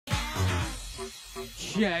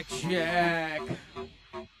Check.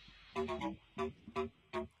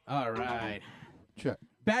 All right. Check.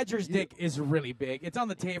 Badger's dick is really big. It's on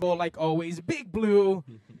the table like always. Big Blue.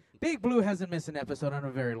 Big Blue hasn't missed an episode in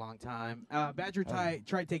a very long time. Badger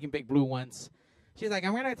tried taking Big Blue once. She's like,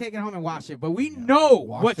 I'm going to take it home and wash it. But we know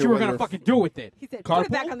what you were going to fucking do with it. He said, put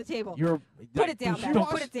it back on the table. Put it down, Badger.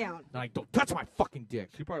 Put it down. Like, don't touch my fucking dick.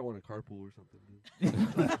 She probably wanted a carpool or something.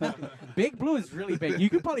 Big Blue is really big. You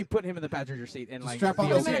could probably put him in the passenger seat and like strap on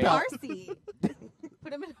Put the him in a seatbelt. car seat.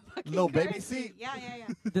 Put him in a fucking Little car baby seat? Yeah.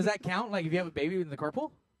 Does that count? Like if you have a baby in the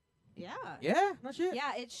carpool? Yeah. Yeah, no shit.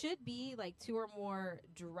 Yeah, it should be like 2 or more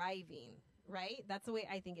driving, right? That's the way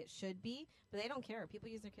I think it should be. But they don't care. People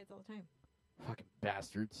use their kids all the time. Fucking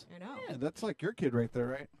bastards. I know. Yeah, that's like your kid right there,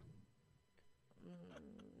 right?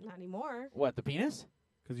 Not anymore. What, the penis?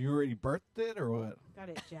 Because you already birthed it or what? Got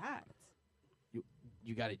it jacked.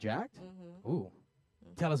 You got it jacked? Mm-hmm. Ooh.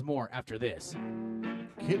 Tell us more after this.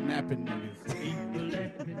 Kidnapping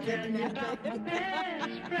niggas.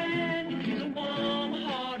 Best friend, he's a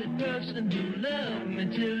warm-hearted person who loves me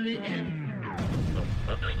till the end.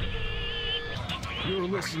 You're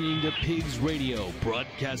listening to Pigs Radio,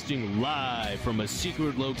 broadcasting live from a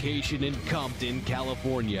secret location in Compton,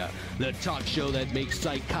 California. The talk show that makes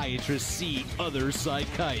psychiatrists see other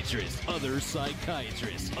psychiatrists, other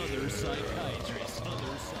psychiatrists, other psychiatrists,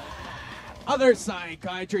 Other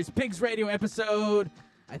psychiatrists. Pigs Radio episode,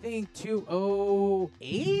 I think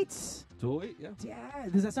 208? 208, yeah. Yeah.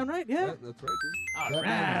 Does that sound right? Yeah. That's right, dude. All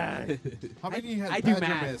right. How many has I do Badger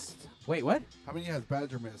math. missed? Wait, what? How many has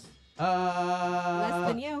Badger missed? Less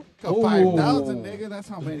than you. Go 5,000, nigga. That's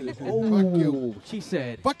how many. Fuck you. She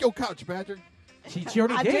said. Fuck your couch, Badger. She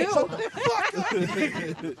already I did.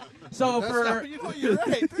 do. So That's for not, you know, you're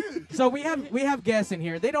right, dude. so we have guests in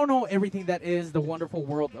here. They don't know everything that is the wonderful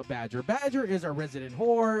world of Badger. Badger is our resident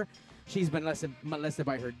whore. She's been molested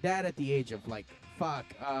by her dad at the age of 5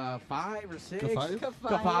 or 6. Five.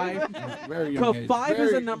 Very young age. 5 is a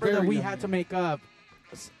Very, number that very we young had age. to make up,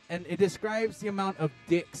 and it describes the amount of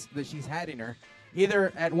dicks that she's had in her,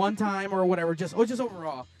 either at one time or whatever, just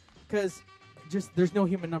overall, because there's no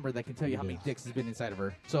human number that can tell you how many dicks has been inside of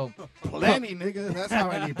her. So Plenty, nigga. That's how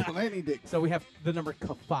many. Plenty dicks. So we have the number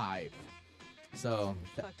 5. So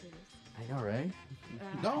Fuck I know, right?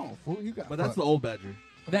 No, fool, you got. But that's the old Badger.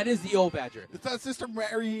 That is the old Badger. It's not Sister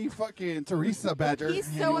Mary fucking Teresa Badger. He's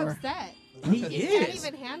so anymore. upset. He Can't is.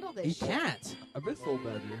 even handle this He shit. can't. I miss the old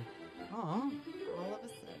Badger. Aw. All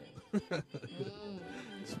of a sudden.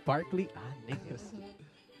 Sparkly niggas.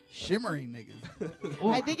 Shimmering niggas.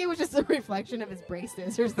 I think it was just a reflection of his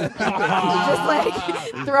braces or something. Just like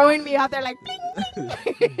throwing me out there like bling,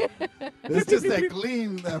 bling. It's just that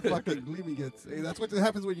gleam, that fucking gleam he gets. Hey, that's what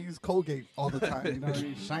happens when you use Colgate all the time. You know what I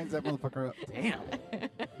mean? Shines that motherfucker up. Damn.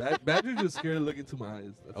 Badger's just scared to look into my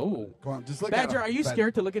eyes. That's Oh. Come on, just look at Badger, him. are you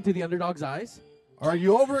scared to look into the underdog's eyes? Are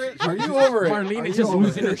you over it? Are you over it? Marlene Are is you just over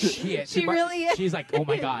losing it? her shit. She really is. She's like, oh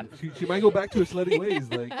my god. She might go back to her sledding ways.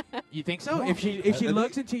 Like, You think so? If she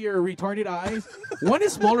looks into your retarded eyes, one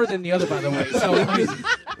is smaller than the other, by the way. So I mean,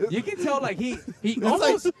 you can tell like he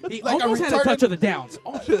almost like a had a retarded- touch of the downs.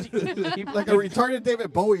 Oh, Like a retarded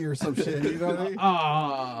David Bowie or some shit. You know what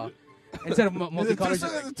I mean? Instead of Is it too multicolored. soon?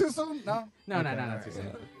 Is it too soon? No. No, Okay, not too alright,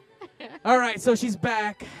 soon. yeah. All right, so she's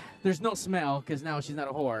back. There's no smell because now she's not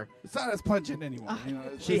a whore. It's not as pungent anymore. You know?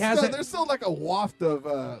 She has it- There's still like a waft of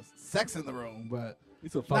sex in the room, but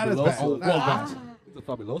it's a not as bad. fabuloso. Not as bad. It's a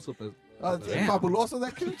fabuloso. Damn. Fabuloso,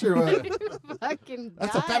 that coochie or what? Fucking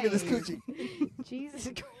That's a fabulous guys. coochie. Jesus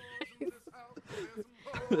Christ.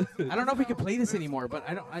 I don't know if we can play this anymore, but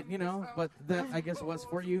but that I guess was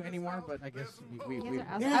for you anymore. But I guess we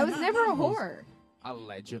I was never a whore.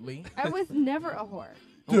 allegedly. I was never a whore.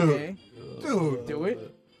 Dude. Okay, Dude. do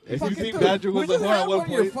it. If you Fucking think dude, Badger was we a just whore had at one one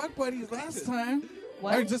of your point, fuck buddies last time.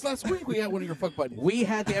 What? Or just last week we had one of your fuck buddies. We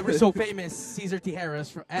had the ever so famous Cesar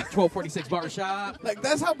Tijeras at 1246 Barbershop. Like,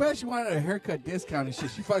 that's how bad she wanted a haircut discount and shit.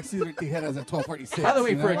 She fucked Cesar Tijeras at 1246. By the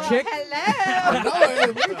way, you for know? a chick,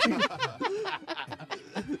 Hello.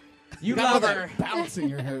 you got all love that her. bounce in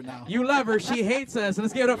your hair now. You love her. She hates us.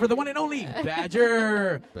 Let's give it up for the one and only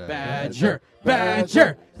Badger. Badger.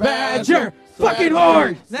 Badger. Badger. Fucking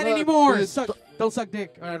whore. Not anymore. Bitch. Don't suck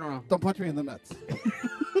dick. I don't know. Don't punch me in the nuts.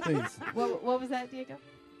 Please. What was that, Diego?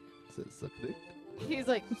 suck dick. He was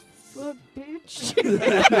like, fuck, bitch.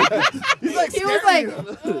 He's like He was scaring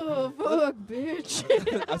like, you. oh, fuck, bitch.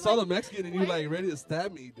 I saw the Mexican and you like ready to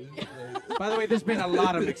stab me, dude. Like, By the way, there's been a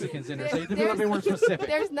lot of Mexicans in there, so you have to be more specific.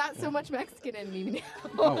 There's not so much Mexican in me now.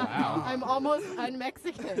 Oh, wow. I'm almost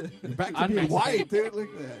un-Mexican. You're back to being Un-Mexican. white, dude. Look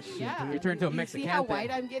at that shit. Yeah. You turned to a You Mexican. see how white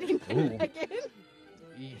I'm getting Ooh. again?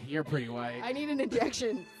 You're pretty white. I need an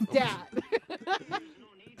injection, Dad.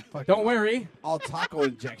 Don't worry. All taco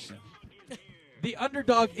injection. The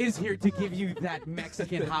underdog is here to give you that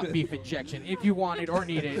Mexican hot beef injection if you want it or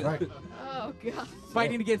need it. Right. Oh God.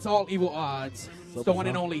 Fighting against all evil odds. It's the one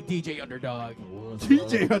and only DJ Underdog.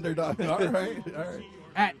 DJ Underdog. All right. All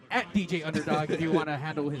right. At DJ Underdog if you want to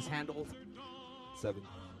handle his handle. 7.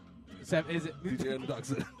 Is it? DJ Underdog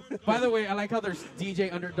 7. By the way, I like how there's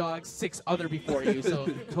DJ Underdog, 6 other before you, so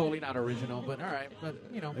totally not original, but all right. But,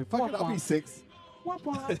 you know. Hey, fuck it, I'll be 6. Womp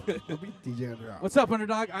womp. I'll be DJ Underdog. What's up,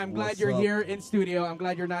 Underdog? I'm glad What's you're up? here in studio. I'm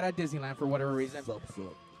glad you're not at Disneyland for whatever reason. What's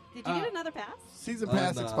up? Did you get another pass? Season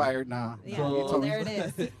pass nah. expired. Nah. Yeah, So- well, there it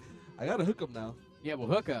is. I got to hook up now. Yeah, we'll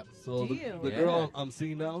hook up. So Do the, you? the Yeah. girl I'm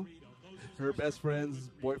seeing now, her best friend's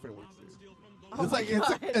boyfriend works there. Oh It's like my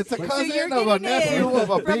God. it's a So cousin you're of a getting it nephew of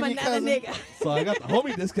a from baby another cousin. nigga. So I got the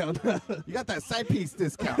homie discount. You got that side piece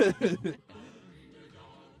discount.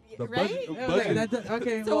 The Right? budget.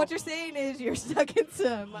 Okay, So well, what you're saying is you're stuck in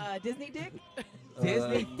some Disney dick?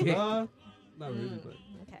 Disney dick. Nah, not really, but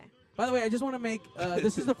Okay. by the way, I just want to make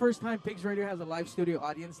this is the first time Pigs Radio has a live studio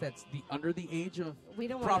audience that's under the age of We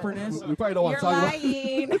don't properness. we probably don't want You're to talk about.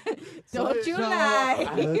 lying. Don't you So-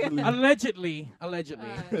 lie. allegedly,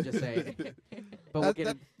 just say. But we'll get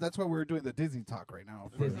in- That's why we're doing the Disney talk right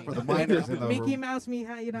now Disney. for the minors in the Mickey room. Mouse,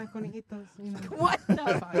 mija, you're not going to hit those. You know. What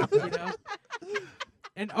the? You know?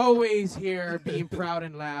 And always here, being proud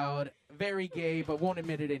and loud, very gay, but won't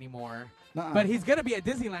admit it anymore. Nuh-uh. But he's gonna be at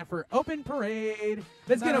Disneyland for Open Parade.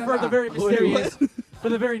 Let's get No, him no, for no. the very Wait, mysterious, for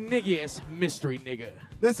the very niggiest mystery nigga.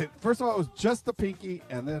 Listen, first of all, it was just the pinky,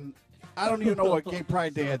 and then I don't even know what Gay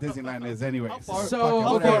Pride Day at Disneyland is anyway.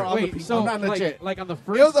 So okay, wait. So I'm not legit. like on the It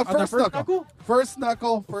first, was the on the first first knuckle. First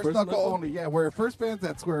knuckle First knuckle knuckle? only. Yeah, where it first bands,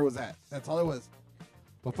 that's where it was at. That's all it was.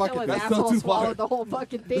 But fuck That it, was that's still asshole too far. swallowed the whole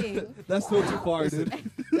fucking thing. That's still too far, dude.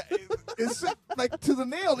 it's like to the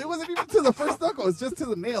nail. It wasn't even to the first knuckle. It's just to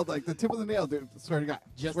the nail, like the tip of the nail, dude. Swear to God.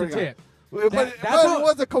 Just Swear the to God. tip. But, That's but how- it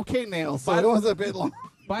was a cocaine nail, so it was a bit long.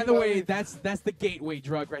 By the way, that's the gateway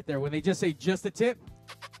drug right there. When they just say just the tip,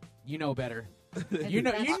 you know better. You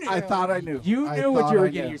know, you knew. I thought I knew. You I knew what thought you were I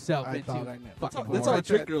getting knew. yourself I into. thought I knew. Fucking That's whore. how I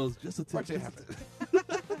trick girls. Just a Watch tip. it happen.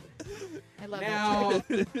 I love that. Now, Like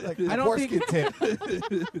I the don't foreskin think-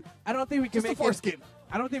 tip. I don't think we can Just the make it. foreskin.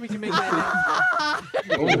 I don't think we can make that.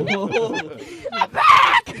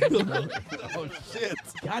 Oh shit!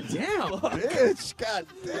 God damn. Bitch,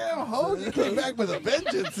 goddamn, ho! You came back with a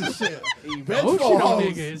vengeance and shit. Emotional hoes.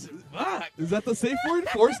 niggas. Fuck. Is that the safe word?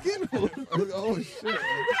 Foreskin? Oh shit!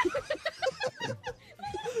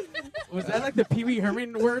 Was that like the Pee Wee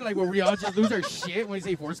Herman word? Like where we all just lose our shit when we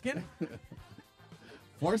say foreskin?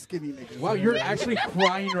 Foreskinny niggas. Wow, you're actually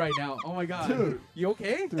crying right now. Oh my god. Dude. You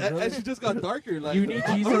okay? And she just got darker. Like You need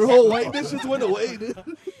Jesus. Her whole whiteness just went away, dude.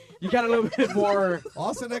 You got a little bit more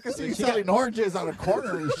Austin, I can see you selling oranges on a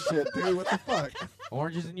corner and shit, dude. What the fuck?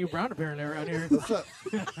 oranges and you brown apparently around here. What's up?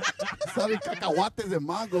 Selling cacahuates and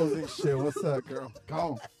mangoes and shit. What's up, girl?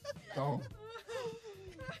 Go.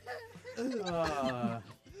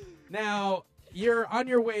 Now, you're on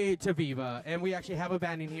your way to Viva, and we actually have a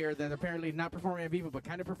band in here that apparently not performing at Viva, but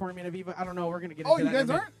kind of performing at Viva. I don't know. We're going to get into Oh, you that in a guys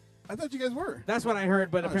minute. aren't? I thought you guys were. That's what I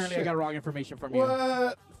heard, but Oh, apparently I shit. got wrong information from you.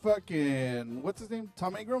 What? Fucking, what's his name?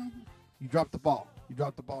 Tom Ingram? You dropped the ball. You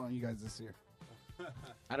dropped the ball on you guys this year.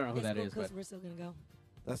 I don't know who that is, but we're still gonna go.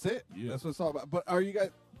 That's it. Yeah. That's what it's all about. But are you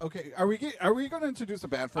guys okay? Are we going to introduce a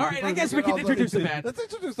band? All right, people I to guess get we can all introduce the band. Let's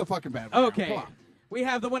introduce the fucking band. Okay. Come on. We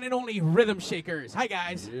have the one and only Rhythm Shakers. Hi,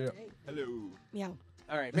 guys. Yeah. Meow.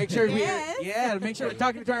 All right, make sure Yes. make sure we're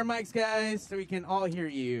talking to our mics, guys, so we can all hear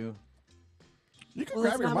you. You can Well,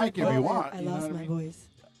 grab it's your not my mic if fault. you want. I you know lost what my mean? voice.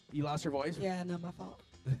 You lost your voice? Yeah, not my fault.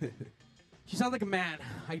 She sounds like a man.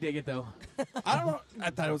 I dig it, though. I don't know. I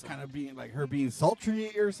thought it was kind of being like her being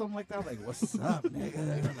sultry or something like that. Like, what's up,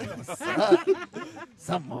 nigga? Like, what's up?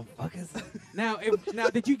 Some motherfuckers. Now,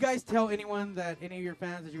 did you guys tell anyone that any of your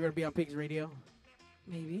fans that you're going to be on Pigs Radio?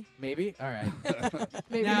 Maybe. Maybe? All right.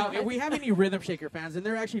 Maybe Now, not. if we have any Rhythm Shaker fans, and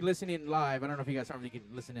they're actually listening live, I don't know if you guys know if you can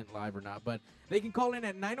listen in live or not, but they can call in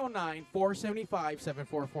at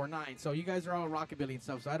 909-475-7449. So you guys are all rockabilly and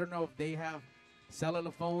stuff, so I don't know if they have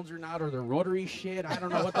cellular phones or not, or the rotary shit. I don't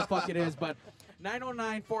know what the fuck it is, but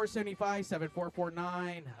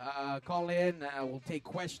 909-475-7449. Call in. We'll take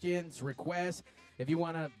questions, requests. If you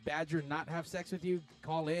want to Badger not have sex with you,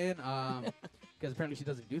 call in. Because apparently she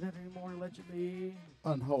doesn't do that anymore, allegedly.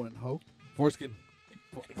 Unho and ho. Foreskin.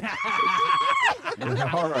 All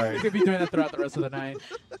We right. could be doing that throughout the rest of the night.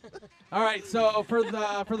 All right, so for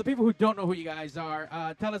the people who don't know who you guys are,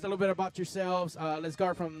 tell us a little bit about yourselves. Let's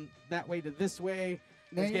go from that way to this way.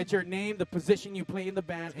 Let's Name? get your name, the position you play in the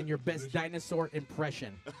band, and your best dinosaur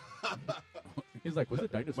impression. He's like, what's a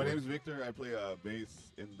dinosaur? My name's Victor. I play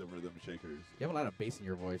bass in the Rhythm Shakers. You have a lot of bass in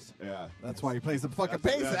your voice. Yeah. That's why he plays the fucking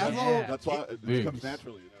bass, Yeah, asshole. Yeah. That's why it comes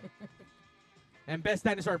naturally, you know. And best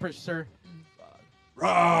dinosaur impression, sir.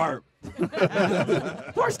 Roar!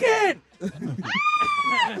 Foreskin!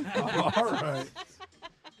 All right.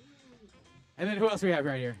 And then who else we have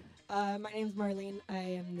right here? My name's Marlene. I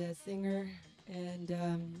am the singer and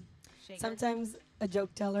Shaker. sometimes a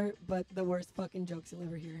joke teller, but the worst fucking jokes you'll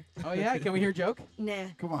ever hear. Oh, yeah? Can we hear a joke? Nah.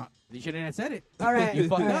 Come on. You shouldn't have said it. All right. You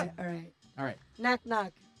fucked all up. right. All right. All right. Knock,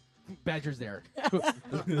 knock. Badger's there.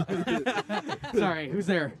 Sorry, who's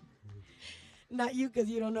there? Not you, because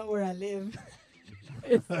you don't know where I live.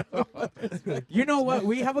 You know what?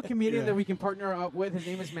 We have a comedian that we can partner up with. His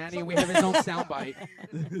name is Manny, and we have his own soundbite.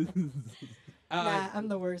 Nah, I'm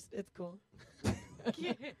the worst. It's cool.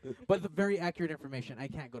 But the very accurate information. I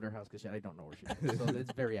can't go to her house because I don't know where she is. So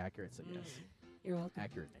it's very accurate. So yes, You're welcome.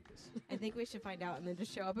 accurate niggas. I think we should find out and then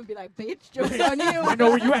just show up and be like, bitch, joke's on you. I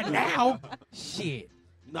know where you at now. Shit.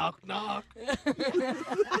 Knock, knock.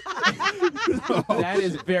 That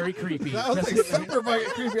is very creepy. That was like super fucking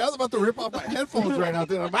creepy. I was about to rip off my headphones right now,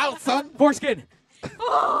 dude. I'm out, son. Foreskin.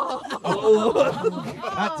 God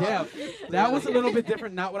damn. That was a little bit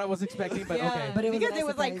different. Not what I was expecting, but Yeah. okay. But it was a because nice it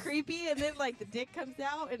was like surprise. creepy and then like the dick comes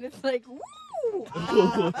out and it's like, woo! What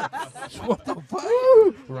the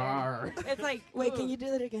fuck? Rawr. It's like, Wait, ooh. can you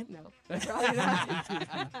do that again? No. Probably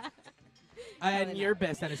not. And your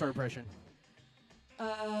best dinosaur impression.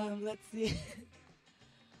 Let's see.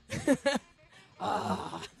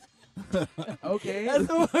 Okay. That's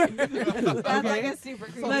the worst. That's like a super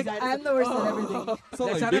creepy Look, dinosaur. I'm the worst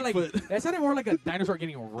at everything. That sounded more like a dinosaur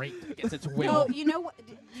getting raped against its will. No, you know what?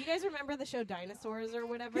 Do you guys remember the show Dinosaurs or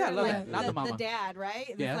whatever? Yeah, I love like it. Not the mama. The dad, right?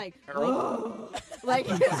 And Yeah. It's like, Earl. like,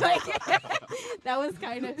 it's like that was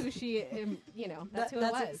kind of who she, you know, that's who it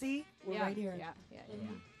That's was. it. See? We're yeah, right here. Yeah.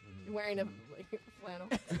 Wearing a like, flannel.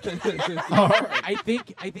 I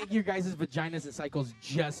think your guys' vaginas and cycles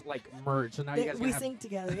just like merge. So now you guys We gonna have, sing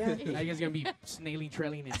together, yeah. now you guys gonna be snailing,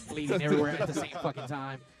 trailing, and bleeding everywhere at the same fucking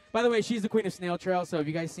time. By the way, she's the queen of snail trail. So if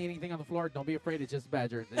you guys see anything on the floor, don't be afraid. It's just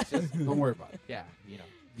Badger. It's just Don't worry about it. yeah, you know.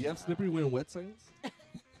 Do you have slippery when wet signs?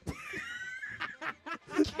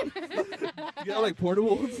 You got like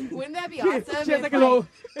portables? Wouldn't that be She awesome? has if, like a little.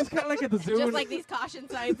 It's kind of like at the zoo. just like these caution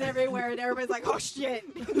signs everywhere, and everybody's like, "Oh shit,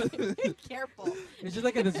 careful!" It's just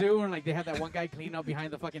like at the zoo, and like they have that one guy cleaning up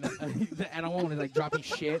behind the fucking the animal, and he's like dropping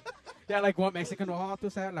shit. Yeah, like one Mexican, oh,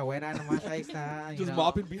 tú sabes la buena, nomás ahí está. Just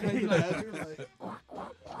mopping behind the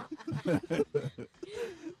badger?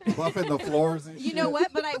 Buffing the floors and You shit. know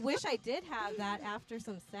what? But I wish I did have that after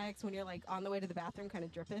some sex when you're like on the way to the bathroom, kind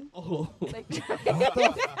of dripping. Oh. Like,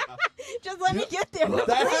 just let me get there.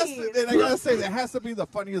 That has please. to, and I gotta say, that has to be the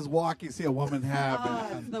funniest walk you see a woman have. Oh,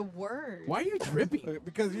 and- it's the word. Why are you dripping?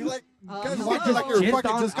 because you like, Oh, guys hello. walking like you're Jizzed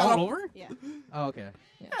fucking on just got all up. over? Yeah. Oh, okay.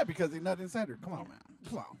 Yeah, because he nut inside her. Come on, man.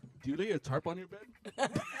 Come on. Do you lay a tarp on your bed?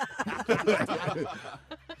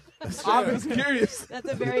 I'm just curious.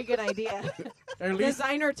 That's a very good idea. Or at least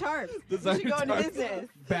Designer tarps. You Designer should go into tarps. business.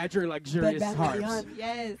 Badger luxurious Bed Bath & tarps. Beyond.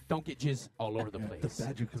 Yes. Don't get jizz all over the place.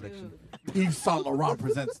 Badger collection. Dude. Yves Saint Laurent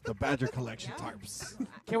presents the Badger Collection tarps.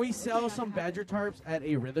 Can we sell some Badger tarps at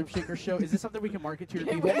a Rhythm Shaker show? Is this something we can market to your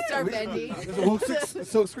people? We start bending. There's a whole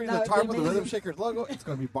silk screen of the That would tarp be with the Rhythm amazing. Shakers logo. It's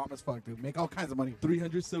gonna be bomb as fuck, dude. Make all kinds of money.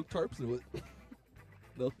 300 silk tarps or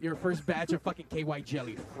what? Your first batch of fucking KY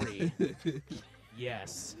jelly free.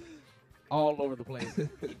 Yes. All over the place.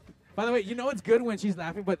 By the way, you know it's good when she's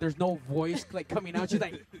laughing, but there's no voice like coming out. She's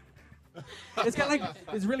like, it's kind of like,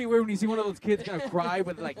 it's really weird when you see one of those kids kind of cry,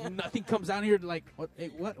 but like nothing comes out here. Like, what?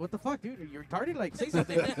 Hey, what the fuck, dude? You're retarded? Like, say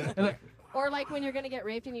something. And like, Or like when you're gonna get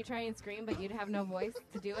raped and you try and scream, but you'd have no voice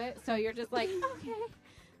to do it, so you're just like,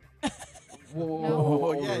 okay. whoa.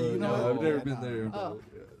 Oh, yeah, you know. No, I've never Yeah, been no. there. Oh.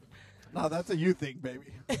 No, that's a you thing, baby.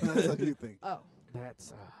 That's a you thing. Oh, That's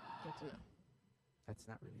good to know. that's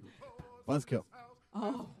not really. Buzzkill.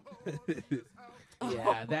 Oh.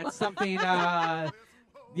 Yeah, that's something.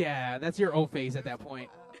 Yeah, that's your O phase at that point.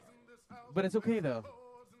 But it's okay though.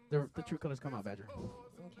 The true colors come out, Badger.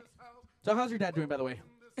 Okay. So how's your dad doing, by the way?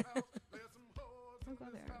 Don't go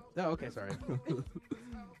there. Oh, okay, sorry.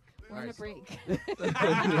 We're on a break. All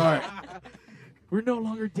right. We're no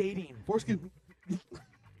longer dating. Foreskin.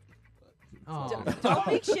 Oh. Don't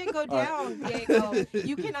make shit go down, Diego.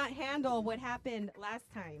 You cannot handle what happened last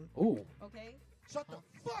time. Ooh. Okay? Shut the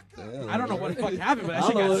fuck up. Damn, I don't know what the fuck happened, but that I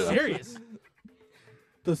shit don't got know. serious.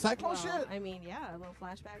 The cyclone Well, shit? I mean, yeah, a little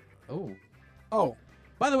flashback. Oh. Oh.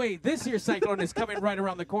 By the way, this year's cyclone is coming right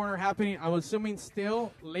around the corner, happening, I'm assuming,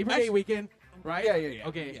 still Labor Day weekend, right? Yeah.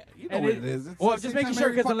 Okay. Yeah, you know what it is. It's Well, the I'm just same making time sure,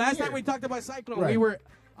 every because the fucking last year. time we talked about cyclone, we Right. were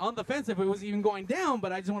on the fence if it was even going down,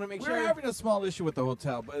 but I just want to make We're sure. having a small issue with the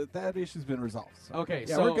hotel, but that issue's been resolved. So. Okay,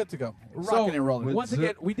 Yeah, so we're good to go. We're rocking and rolling. Once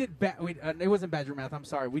again, we did it wasn't Badger math. I'm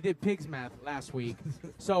sorry. We did Pigs math last week,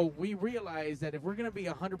 so we realized that if we're gonna be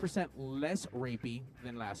 100% less rapey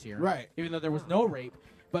than last year, Right. Even though there was no rape,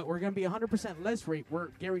 but we're gonna be 100% less rape. We're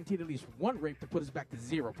guaranteed at least one rape to put us back to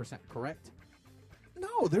 0%. Correct?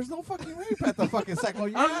 No, there's no fucking rape at the fucking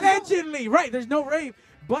cyclone. Allegedly, right? There's no rape,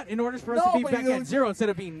 but in order for us No, to be but back you at don't- 0 instead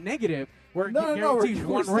of being negative, we're No, guaranteed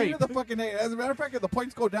we're one staying rape. the fucking eight. As a matter of fact, if the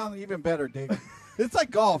points go down, even better, Dick. It's like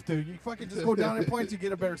golf, dude. You fucking just go down in points, you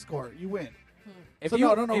get a better score. You win. If So you,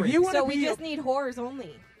 no if rape. you want So to we be, just need whores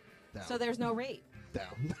only. Down. So there's no rape.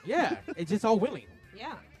 Down. yeah, it's just all willing.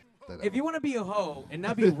 Yeah. If you want to be a hoe and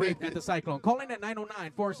not be raped at the cyclone, call in at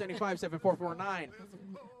 909-475-7449.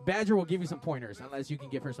 Badger will give you some pointers, unless you can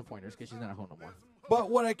give her some pointers because she's not a hoe no more. But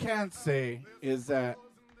what I can say is that,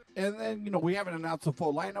 and then, we haven't announced a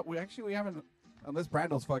full lineup. We haven't, unless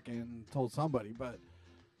Brando's fucking told somebody, but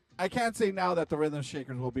I can't say now that the Rhythm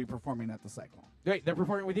Shakers will be performing at the Cyclone. Wait, they're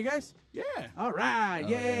performing with you guys? Yeah. All right.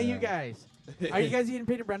 Yeah, you guys. Are you guys eating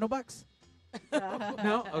Peter Brando bucks?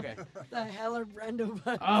 No? Okay. The hell are Brando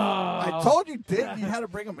bucks? Oh. I told you, Dick, you had to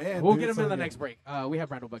bring them in. We'll dude, get them so in the yeah. next break. We have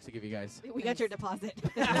Brando bucks to give you guys. We got your deposit.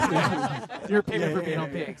 Your payment for being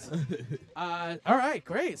on yeah. Pigs. All right,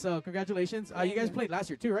 great. So congratulations. You guys played last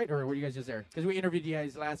year too, right? Or were you guys just there? Because we interviewed you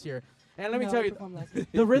guys last year. And let me No, tell I you, performed last year.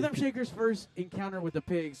 the Rhythm Shakers' first encounter with the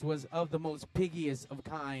Pigs was of the most piggiest of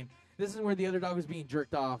kind. This is where the other dog was being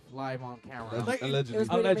jerked off live on camera. Like, Allegedly. It was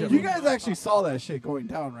pretty Allegedly. you amazing. guys actually saw that shit going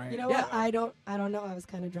down, right? You know Yeah. what? I don't know. I was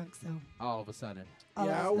kind of drunk, so. All of a sudden. all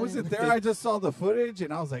Yeah, I of a wasn't sudden- there. I just saw the footage,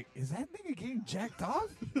 and I was like, is that nigga getting jacked off?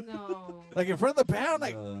 No. Like, in front of the band?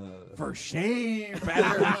 Like, for shame,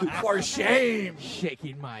 brother. For shame.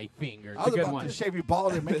 Shaking my finger. I It's a was good about one. to shave you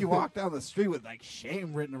bald and make you walk down the street with, like,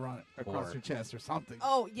 shame written around across Or- your chest or something.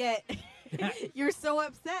 Oh, yeah. You're so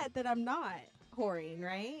upset that I'm not whoring,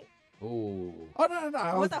 right? Ooh. Oh, no.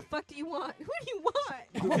 I, What the fuck do you want? Who do you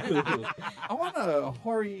want? I want a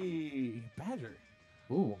hoary badger.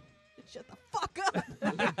 Ooh. Shut the fuck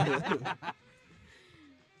up.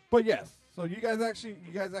 But yes, so you guys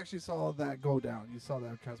actually saw that go down. You saw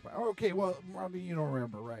that transpire. Oh, okay, well, Robbie, you don't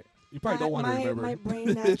remember, right? You probably don't want to my, remember. My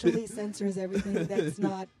brain naturally censors everything that's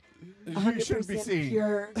not You shouldn't be 100% seeing.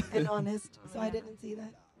 pure and honest, so I didn't see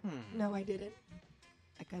that. Hmm. No, I didn't.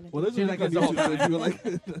 I kind of Well, there's She's a like link this on the whole YouTube if you like.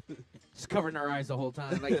 Just covering her eyes the whole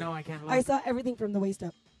time. Like, no, I can't look. I saw everything from the waist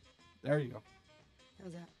up. There you go.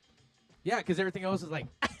 How's that? Yeah, because everything else is like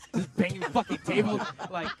just banging fucking tables.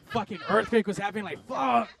 Like fucking earthquake was happening. Like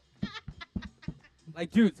fuck.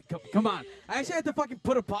 Like dude, come on. I actually had to fucking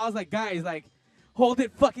put a pause. Like guys, like hold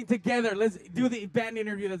it fucking together. Let's do the band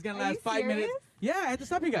interview that's gonna Are last you 5 minutes. serious? Yeah, I had to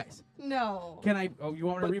stop you guys. No. Can I? Oh, you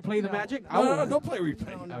want me to replay the no. magic? No, don't play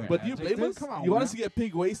replay. No, Okay. But you Just blame us? come on, You want man. us to get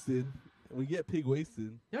pig wasted. And we get pig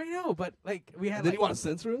wasted. No, I know, but like we had. And then like, you want to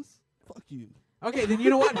censor us? Fuck you. Okay, then you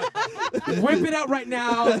know what? Whip it out right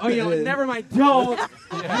now. Oh, never mind. Don't. You will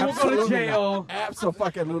go to Absolutely jail.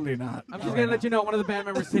 Absolutely not. I'm just gonna let you know one of the band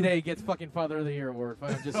members today gets fucking Father of the Year award.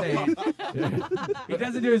 I'm just saying. He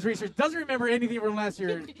doesn't do his research, doesn't remember anything from last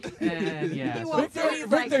year, and yeah. He so- won't say he's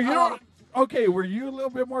like, Victor, you oh. don't. Okay, were you a little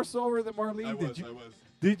bit more sober than Marlene? I Did you? was.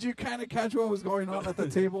 Did you kind of catch what was going on at the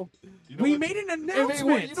table? You know We what? made an If he,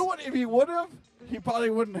 announcement. you know what? If he would have, he probably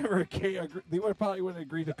wouldn't have. They would probably wouldn't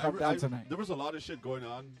agree to come down tonight. There was a lot of shit going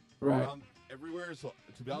on Right. around everywhere. So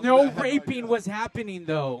to be honest, No with you, I had raping idea. was happening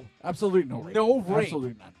though. Absolutely no rape. No rape.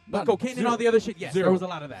 Absolutely not. But None. cocaine and Zero. all the other shit, yes, Zero. there was a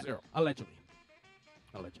lot of that. Zero. Allegedly.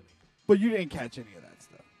 But you didn't catch any of that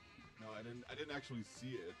stuff. No, I didn't actually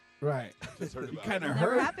see it. Right. Just heard You about kind it. of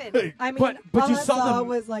Never heard. happened. I mean, But all you I saw saw them-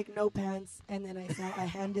 was like no pants, and then I saw a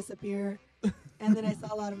hand disappear, and then I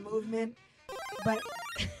saw a lot of movement. But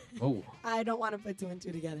Oh, I don't want to put two and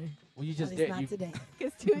two together. well, you At just least did. not You- today.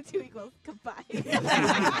 Because 2 and 2 equals combined.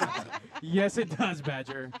 yes, it does,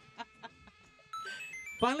 Badger.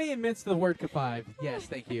 Finally admits the word "five." Yes,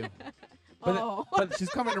 thank you. But oh. but She's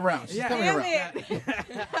coming around. She's Yeah. coming Damn around. it.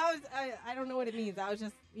 I don't know what it means. I was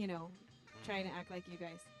just, trying to act like you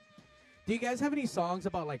guys. do you guys have any songs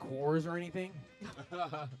about like whores or anything?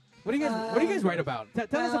 What do you guys write about? Tell us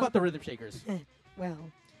well- about the Rhythm Shakers. Well,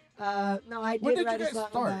 no, I When did did write you a guys song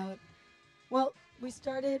start? about. Well, we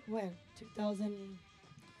started when 2000.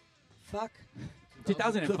 Fuck.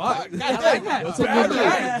 2000 and Fuck. fuck. God I damn. like that. That's That's a a good good one.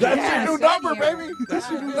 line. That's your new number, year. baby.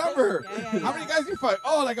 That's your new number. Yeah. How many guys you fuck?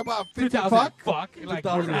 Oh, like about 50 2000 fuck? Fuck. Like,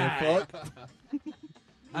 2000 and right. fuck.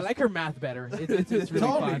 I like her math better. It's really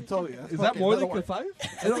fun. Totally. Is that more than a 5?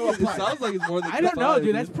 It sounds like it's more than. I don't know, five,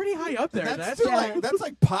 dude. That's pretty high up there. That's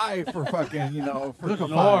like pi for fucking, you know. For Good Kafai.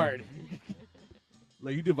 Lord.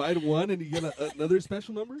 Like you divide 1 and you get another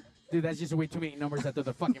special number. Dude, that's just way too many numbers after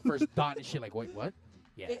the fucking first dot and shit. Like, wait, what?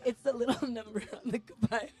 Yeah. It's the little number on the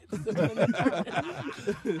goodbye. It's the little number.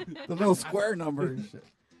 The little square number and shit.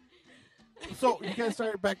 So you guys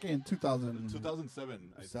started back in 2007. 2007.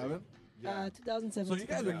 I think. 7? Yeah. 2007. So you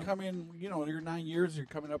guys are coming, you know, you're 9 years. You're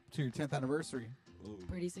coming up to your 10th anniversary. Ooh,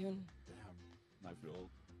 pretty soon. damn. I feel old.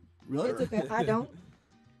 Really? It's okay. I don't.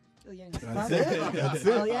 Oh, yeah. That's it. That's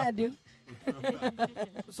Oh, it. yeah, I do.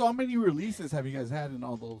 So how many releases have you guys had in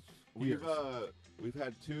all those years? We've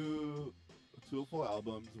had two full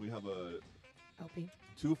albums. We have LP.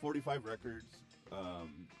 2 45 records.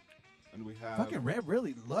 And we have Fucking Red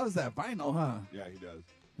really loves that vinyl, huh? Yeah, he does.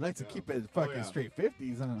 He likes to Yeah. keep it fucking yeah. straight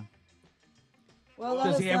 50s, huh? Well, a lot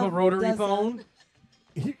Does of he have a stuff rotary does that. phone?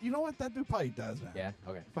 You know what? That dude probably does, man. Yeah,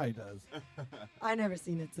 okay. Probably does. I never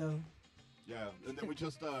seen it, so. Yeah, and then we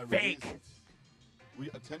just Fake.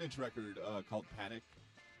 released a 10-inch record called Panic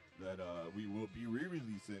that we will be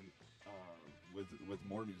re-releasing with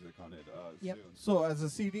more music on it Yep. soon. So as a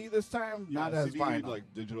CD this time, not as CD, vinyl. like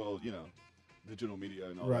digital media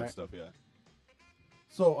and all Right. that stuff. Yeah,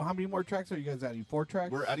 So how many more tracks are you guys adding? 4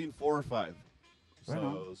 tracks? we're adding 4 or 5. Right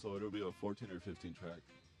on. So it'll be a 14 or 15 track.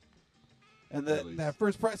 And release. that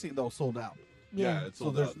first pressing though sold out. Yeah, it's So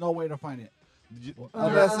sold there's out. no way to find it Did you-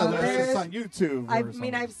 unless it's there's- on YouTube. I or mean,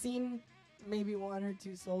 something. I've seen maybe 1 or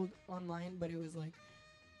 2 sold online, but it was like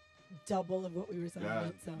double of what we were selling yeah,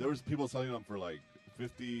 it. So. there was people selling them for like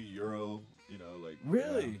 €50. You know, like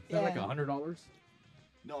Really? Is that like Yeah. $100?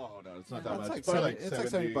 No, it's not No. that It's much. like It's probably 70 it's like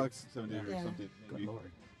 70 bucks. 70 or Yeah. something. Good Maybe.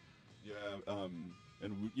 Lord. Yeah,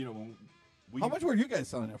 and we, when we How much were you guys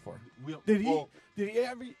selling it for? we, Did he well,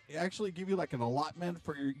 actually give you like an allotment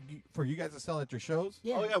for you guys to sell at your shows?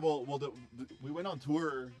 Yeah. Oh yeah, well, we went on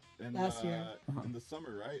tour in Last year. in the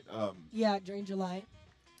summer, right? Yeah, during July.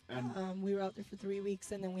 And We were out there for 3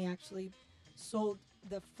 weeks, and then we actually sold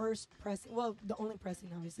the first press. Well, the only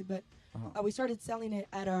pressing, obviously, but we started selling it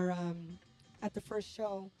at our at the first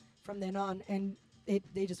show from then on, and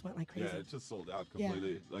they just went like crazy. yeah, it just sold out Yeah.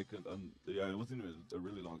 completely. Like, yeah, it wasn't even a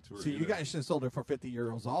really long tour. So you either. guys should have sold it for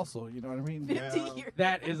 €50 also. You know what I mean? 50 Yeah. years.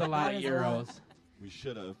 That is a lot That of is a lot. euros. We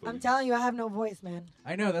should have. I'm telling you, I have no voice, man.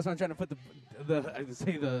 I know. That's why I'm trying to put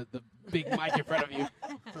the big mic in front of you.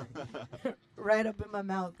 Right up in my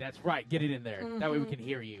mouth. That's right. Get it in there. That way we can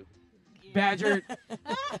hear you. Badger.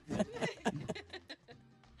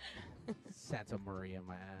 Santa Maria,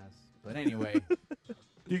 my ass. But anyway,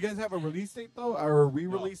 Do you guys have a release date though, or a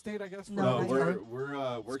re-release date? I guess. For No, it?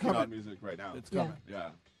 we're working coming. on music right now. It's Yeah. coming. Yeah.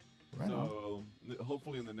 Right on. So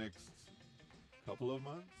hopefully in the next couple of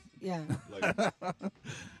months, Yeah. like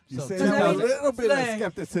You So say So that that with a means- little bit of like, It's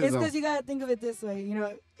skepticism. because you gotta think of it this way. You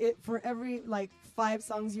know, for every like 5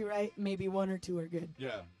 songs you write, maybe 1 or 2 are good.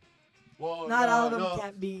 yeah. Well, Not all of them no.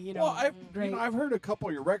 can't be, you know, Well, great. I've heard a couple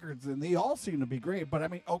of your records, and they all seem to be great. But I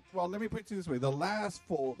mean, let me put it this way: the last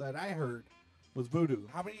full that I heard was Voodoo.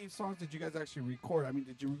 How many songs did you guys actually record? I mean,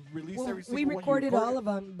 did you release Well, every single we one you recorded all of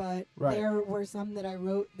them, but Right. there were some that I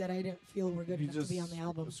wrote that I didn't feel were good You enough just to be on the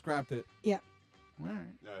album. scrapped it. Yeah. All right.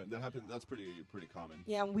 Yeah, that happened. That's pretty common.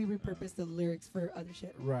 Yeah, and we repurposed the lyrics for other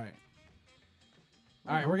shit. Right.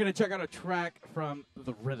 all right, we're gonna check out a track from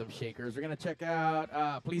the Rhythm Shakers. We're gonna check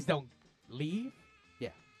out "Please Don't Leave."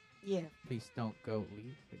 Yeah. Please don't go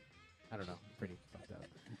leave. I don't know. Pretty fucked up.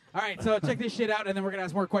 All right, so check this shit out, and then we're gonna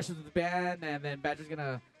ask more questions of the band, and then Badger's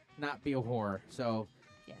gonna not be a whore. So,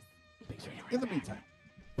 Yes. thanks for In the meantime.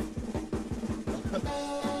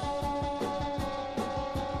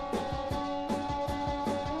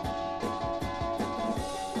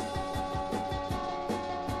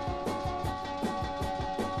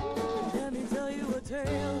 Let me tell you a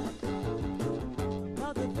tale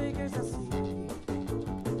about the figures I see.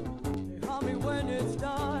 They haunt me when it's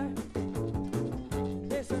dark.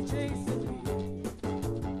 They start chasing me.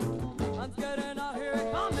 I'm scared and I hear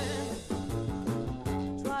it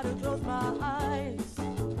coming. Try to close my eyes.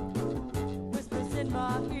 Whispers in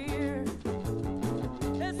my ear.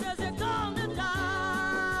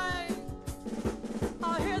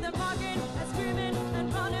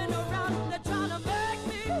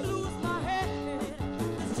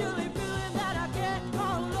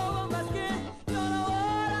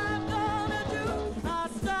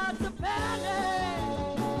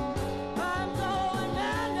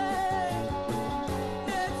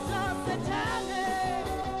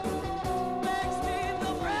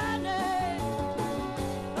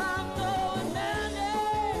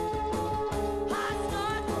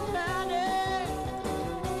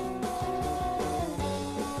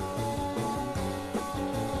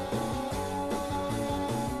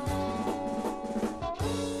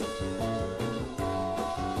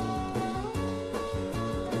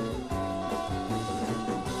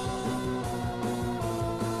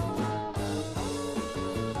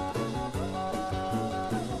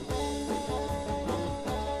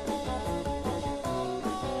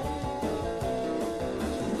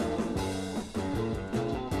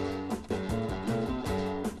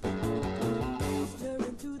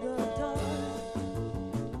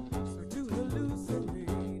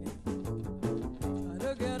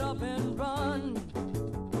 give and run,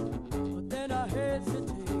 but then I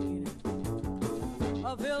hesitate.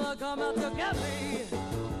 I feel like come out to get me,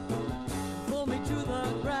 pull me to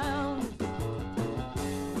the ground.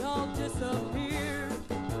 Y'all disappear.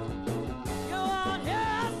 You won't hear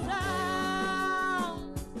a sound.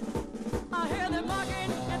 I hear them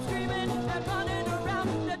barking and screaming and running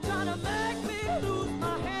around. They're trying to make me lose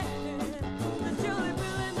my head. The chilly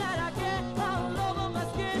feeling that I get all over my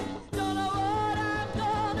skin. Don't know what I'm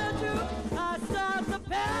gonna do. I start to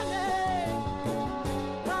panic.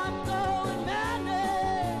 I'm going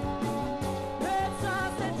manic. It's all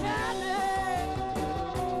satanic.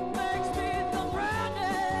 Makes me feel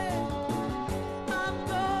frantic. I'm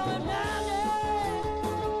going manic.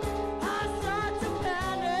 I start to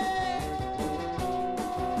panic.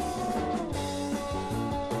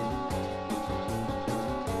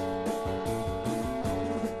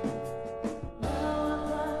 Now I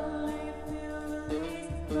finally feel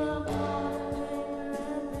released from all the anger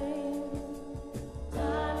and pain.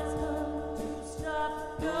 Time has come to stop.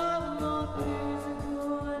 No more fears of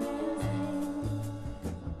going insane.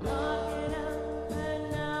 I'm knocking out, and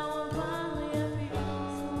now I'm finally at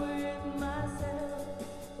peace with myself.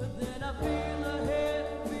 But then I feel a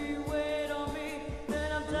heavy weight on me. Then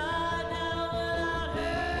I'm tied down without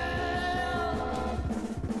help.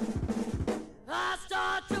 I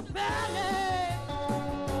start to panic.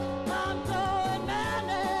 I'm going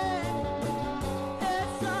manic.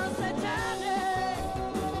 It's so satanic.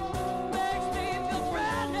 Makes me feel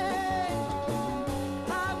frantic.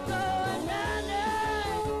 I'm going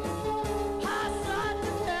manic. I start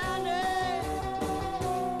to panic.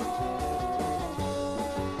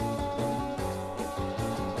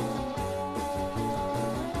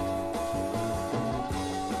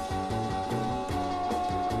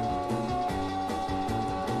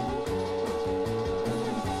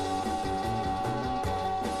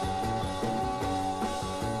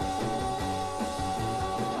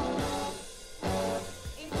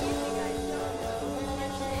 In case you guys don't know,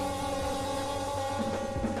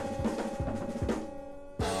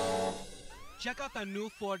 Check out the new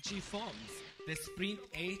 4G phones. The Sprint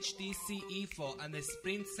HTC E4 and the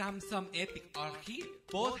Sprint Samsung Epic are here.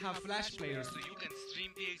 Both have flash players so you can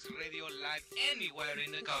stream PigzRadio live anywhere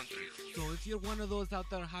in the country. So if you're one of those out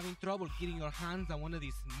there having trouble getting your hands on one of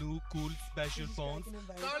these new cool special phones,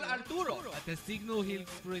 call Arturo at the Signal Hill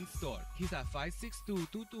Sprint store. He's at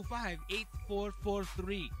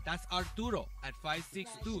 562-225-8443. That's Arturo at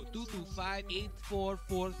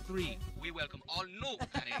 562-225-8443. We welcome all new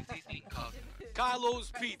and existing customers.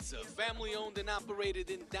 Carlos Pizza, family owned and operated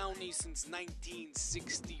in Downey since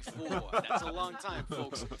 1964. That's a long time,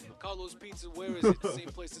 folks. Carlos Pizza, where is it? The same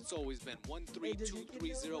place it's always been.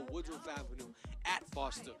 13230 Woodruff Avenue at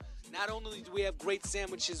Foster. Not only do we have great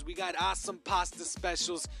sandwiches, we got awesome pasta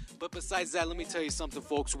specials, but besides that, let me tell you something,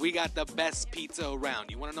 folks. We got the best pizza around.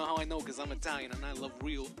 You want to know how I know? Because I'm Italian and I love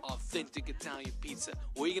real, authentic Italian pizza.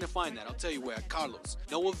 Where are you going to find that? I'll tell you where. At Carlos.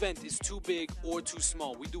 No event is too big or too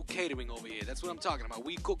small. We do catering over here. That's what I'm talking about.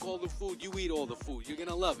 We cook all the food. You eat all the food. You're going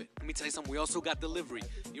to love it. Let me tell you something. We also got delivery.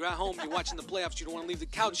 You're at home. You're watching the playoffs. You don't want to leave the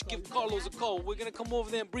couch. Give Carlos a call. We're going to come over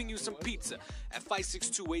there and bring you some pizza at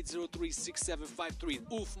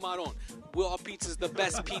 562-803-6753. Oof Maron. Our pizza's the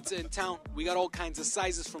best pizza in town. We got all kinds of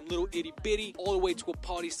sizes from little itty bitty all the way to a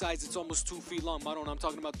party size. It's almost 2 feet long. Maron, I'm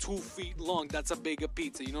talking about 2 feet long. That's a bigger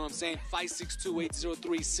pizza. You know what I'm saying?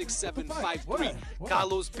 562-803-6753.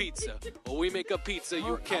 Carlos Pizza. Or we make a pizza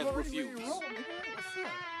you can't refuse.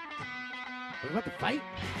 We're about to fight?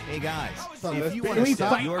 Hey guys, So if let's you be- want Can to we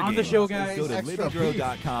stop fight your on game, the show, guys? go to Extra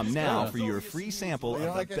LibbyGrow.com now beef. for your free sample You don't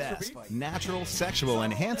of like the extra best beef? natural sexual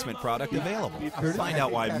enhancement product available. Find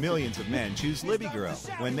out why millions of men choose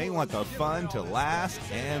LibbyGrow when they want the fun to last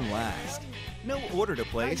and last. No order to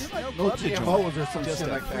place, no club to GMOs or join, some just shit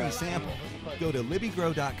a like free that. sample. Go to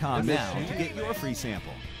LibbyGrow.com now to get your free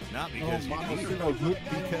sample. Not because you need it,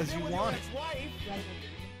 because you want it.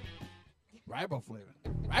 Riboflavin.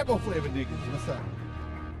 Riboflavin niggas. What's up?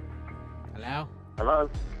 Hello? Hello?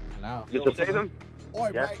 Hello? This is Tatum?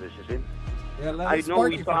 Oi, Yes, Mike. this is him. Yeah, let I us know spark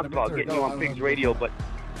we you talked from the about midterm. getting you on Pigs Radio, but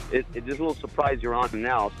it's a little surprise you're on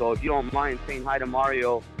now. So if you don't mind saying hi to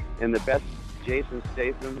Mario and the best Jason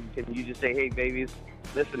Statham, can you just say, hey, babies,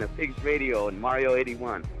 listen to Pigs Radio and Mario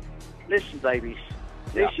 81? Listen, babies.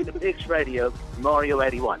 Listen to Pigs Radio, Mario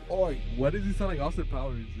 81. Oi. Why does he sound like Austin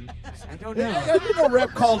Powers, dude? I don't Yeah, know. yeah, you know Rep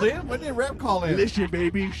called in. When did Rep call in? Listen,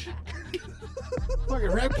 baby.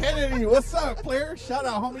 Fucking Rep Kennedy. What's up, player? Shout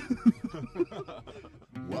out, homie.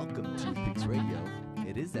 Welcome to Pigs Radio.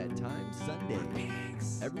 It is that time, Sunday.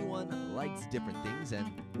 Everyone likes different things, and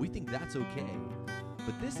we think that's okay.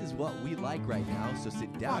 But this is what we like right now, so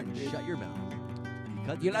sit down and shut your mouth.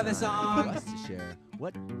 Because You love the it's time song? for us to share.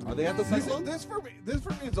 What Are they at the This, cycle? this for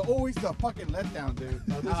me is always the fucking letdown, dude.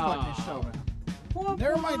 Of this fucking show, man.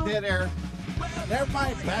 Never mind dead air. Never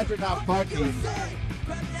mind Badger not fucking.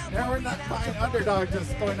 Never mind underdog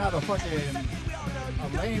just throwing out a fucking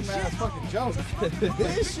a lame ass fucking joke.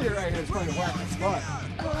 This shit right here is fucking whack as fuck.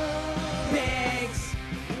 Pigs.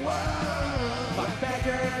 Fuck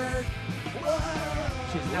Badger.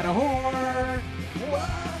 She's not a whore.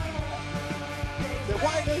 Then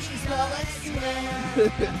why does she smell like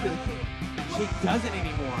semen? She doesn't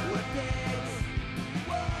anymore.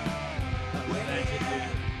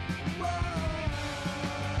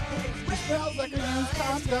 She smells like a used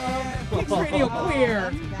condom. Pigs Radio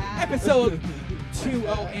Queer, episode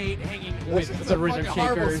 208, hanging with It's the a Rhythm fucking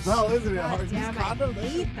horrible Shakers. smell, isn't it? God Used damn, I condom?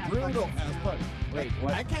 hate It's that brutal fucking as fuck. Wait,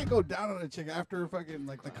 what? I can't go down on a chick after fucking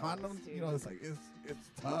like the condom. You know, it's like it's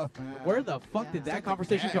tough, man. Where the fuck did that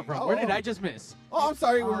conversation come from? Where did I just miss? Oh, I'm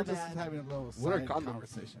sorry. We Oh, were just bad. having a little What are side condoms?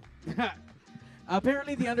 conversation.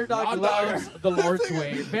 Apparently, the underdog Raw loves dog. the Lord's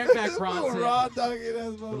way. Bareback Bronson. Raw dog it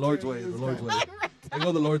as The Lord's way. The Lord's way. I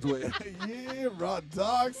go the Lord's way. Yeah, raw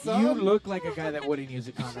dog, son. You look like a guy that wouldn't use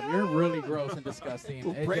a condom. You're really gross and disgusting.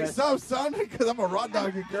 It Brace just- up, son, because I'm a raw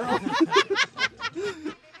dog girl.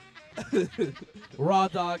 Raw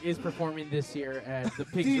Dog is performing this year at the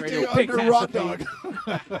Pigs DJ Radio under Pigcast Raw event.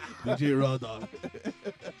 Dog. DJ Raw Dog.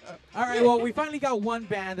 All right, well, we finally got one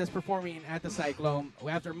band that's performing at the Cyclone.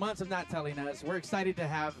 After months of not telling us, we're excited to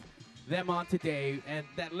have them on today. And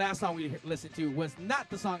that last song we listened to was not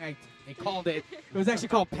the song I called it. It was actually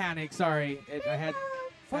called Panic. Sorry. I had...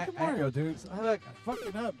 Fucking I- Mario, dude. Look,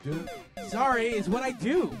 fucking up, dude. Sorry, is what I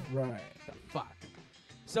do. Right. The fuck.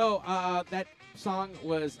 So, that song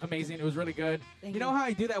was amazing. It was really good. Thank You know you. how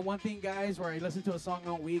I do that one thing, guys, where I listen to a song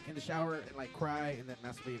all week in the shower and like cry and then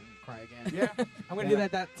masturbate and cry again? Yeah. I'm gonna do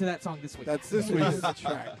that to that song this week. That's this week's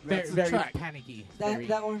track. very, That's the very track. panicky. Very-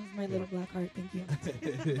 That warms my little black heart. Thank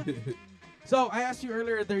you. So I asked you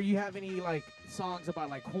earlier, do you have any like songs about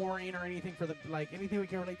like whoring or anything for the like anything we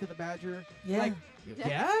can relate to the Badger? Yeah. Like,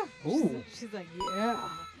 yeah. Ooh. She's like, yeah.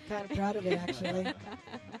 Kind of proud of it, actually.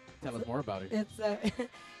 Tell us more about it. It's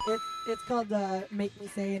it's called "Make Me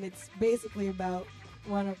Say," and it's basically about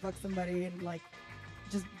want to fuck somebody and like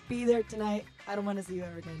just be there tonight. I don't want to see you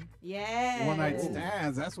ever again. Yeah. One night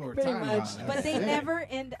stands. That's what we're Pretty talking much. about. But That's they it. never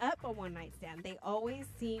end up a one night stand. They always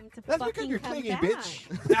seem to That's fucking because you're come clingy, back.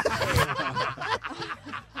 bitch.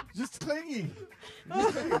 Just clingy.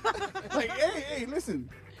 Like, hey, listen.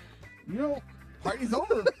 You know, party's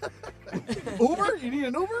over. Uber? You need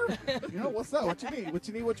an Uber? You know, what's up? What you need? What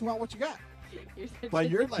you need? What you want? What you got? But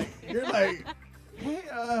you're like, hey,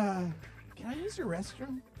 can I use your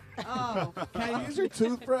restroom? Oh. Can I use your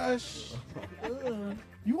toothbrush? Ugh.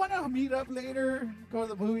 You want to meet up later? Go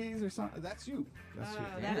to the movies or something? That's you. That's Oh,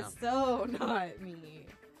 you. that is so not me.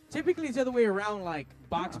 Typically, it's the other way around, like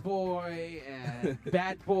Box Boy and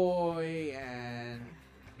Bad Boy, and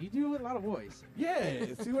you do a lot of voice. Yeah,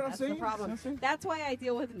 see what I'm That's saying? the problem. That's why I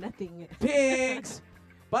deal with nothing. Pigs.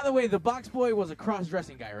 By the way, the Box Boy was a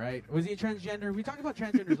cross-dressing guy, right? Was he a transgender? We talked about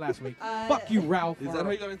transgenders last week. Fuck you, Ralph. Is that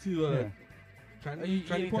how you got into you tranny need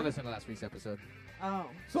to porn? listen to last week's episode. Oh.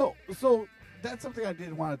 So that's something I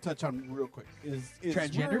did want to touch on real quick. Is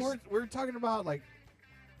Transgenders? We're talking about like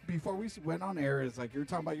before we went on air. Is like you're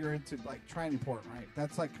talking about you're into like tranny porn, right?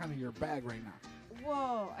 That's like kind of your bag right now.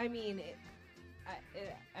 Whoa. I mean,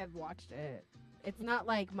 I've watched it. It's not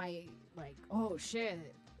like my, oh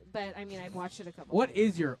shit. But, I mean, I've watched it a couple What times.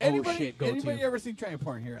 is your shit go-to? Anybody ever seen tranny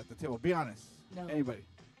porn here at the table? Be honest. No. Anybody?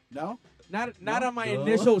 No. Not on my No.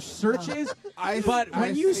 initial searches, but when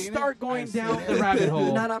I've you seen start it. going I've down seen the it. rabbit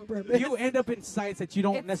hole, Not on purpose. you end up in sites that you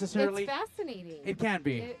don't necessarily. It's fascinating. It can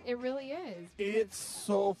be. It really is. It's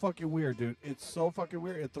so fucking weird, dude. It's so fucking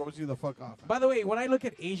weird. It throws you the fuck off. By the way, when I look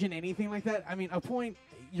at Asian anything like that, I mean, a point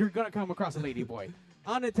you're gonna come across a lady boy,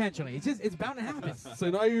 unintentionally. It's bound to happen. So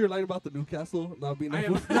now you're lying about the Newcastle not being. I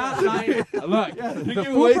am not lying. Look, You're the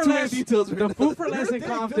giving way food too for many less, details right the now. food for less in Dude,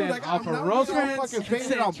 Compton like, off I'm of not even Rosecrans fucking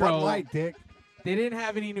banging on Bud Central. Light, dick. They didn't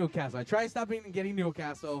have any Newcastle. I tried stopping and getting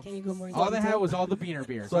Newcastle. Can you go more? All they had was all the beaner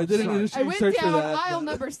beer. So I did an Sorry. industry I went search for down that. aisle but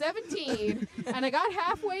number 17, and I got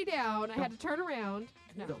halfway down. I had to turn around.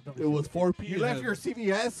 No. It was 4 p.m. You left your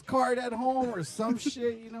CVS card at home or some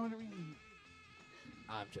shit. You know what I mean?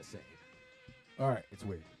 I'm just saying. All right. It's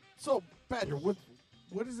weird. So, Badger, what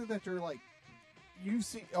is it that you're like? You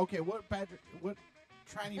see? Okay, what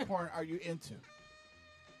tranny porn are you into?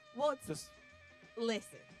 Well, it's Just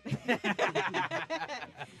listen.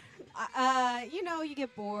 You know, you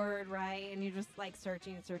get bored, right? And you're just like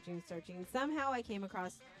searching. Somehow I came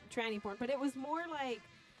across tranny porn, but it was more like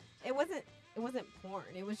it wasn't porn.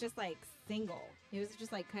 It was just like single. He was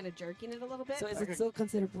just like kind of jerking it a little bit. So is it still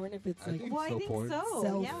considered porn if it's like? Well, I think porn. so.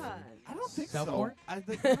 Self. Yeah. I don't think Self so. porn? I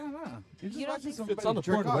think no. You're just You don't watching think so? somebody It's on the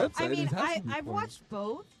jerk porn off. website. I mean, It has to be I've porn. watched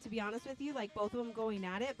both, to be honest with you, like both of them going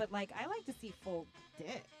at it, but like I like to see full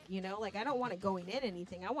dick, you know? Like I don't want it going in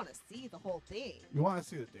anything. I want to see the whole thing. You want to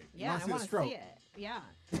see the dick. You Yeah, I want want to to see it. Yeah.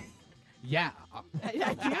 Yeah.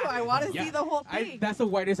 I do. I want to Yeah. see the whole thing. That's the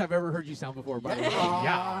whitest I've ever heard you sound before, by the way.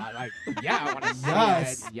 Yeah. Like, yeah, I want to see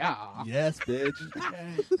Yes. it. Yeah. Yes, bitch.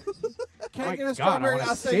 Can Oh I get my a God, I strawberry wanna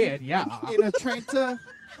latte see it, yeah. in a Trenta?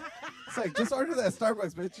 It's like, just order that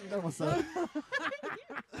Starbucks, bitch. You know what's up.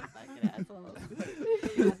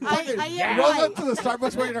 I am Roll white. up to the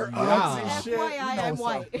Starbucks wearing her Uggs and shit. FYI, You know I'm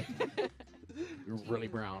what's up. white. You're really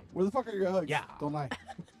brown. Where the fuck are your Uggs? Yeah. Don't lie.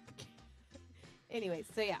 Anyways,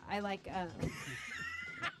 so yeah, I like.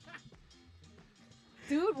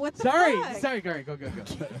 Dude, what the Sorry. fuck? Sorry, Gary. Go.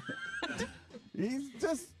 He's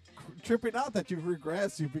just tripping out that you've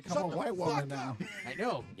regressed. You've become a white woman now. I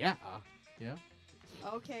know. Yeah. Yeah.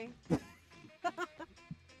 Okay.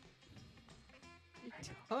 You're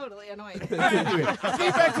totally annoying. Anyway,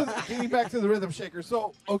 getting back to the rhythm shaker.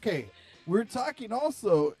 So, okay, we're talking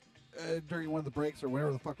also during one of the breaks or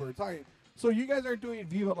whatever the fuck we were talking. So you guys are doing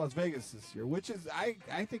Viva Las Vegas this year, which is I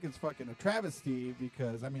think it's fucking a travesty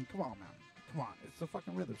because I mean, come on, man, come on, it's the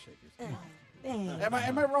fucking rhythm shakers. Come on.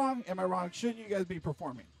 Am I wrong? Am I wrong? Shouldn't you guys be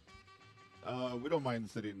performing? We don't mind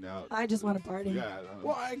sitting out. I just want to party. Yeah.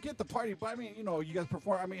 Well, I get the party, but I mean, you know, you guys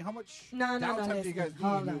perform. I mean, how much No, downtime do you guys listen.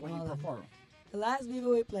 Hold need on, when you hold on. perform? The last Viva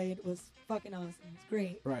we played was fucking awesome. It's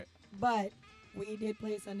great. Right. But we did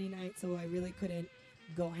play Sunday night, so I really couldn't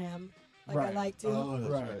go ham like I Right. like to. Oh, that's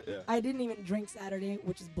right. Yeah. I didn't even drink Saturday,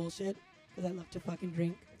 which is bullshit, because I love to fucking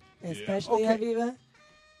drink, especially Okay. at Viva.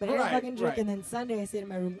 But I didn't Right, fucking drink, right. and then Sunday I stayed in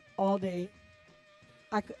my room all day.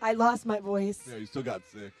 I lost my voice, Yeah, you still got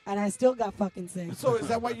sick. and I still got fucking sick. So is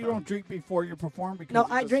that why you don't drink before you perform? Because No,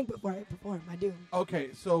 you I just- drink before I perform. I do. Okay,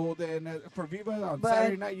 so then for Viva on But,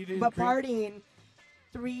 Saturday night you didn't but drink? partying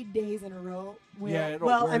 3 days in a row. Will, Yeah, it'll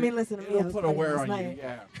well, wear- I mean, listen to me. I it'll was put a partying wear last on you, night.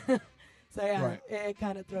 yeah. So yeah, Right. it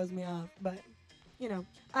kind of throws me off. But you know,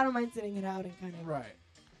 I don't mind sitting it out and kind of Right.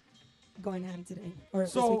 going ham today or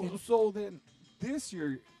this So weekend. so then this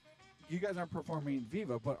year you guys aren't performing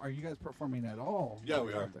Viva, but are you guys performing at all? Yeah,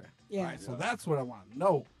 we are. There? Yeah. Right, so that's what I want to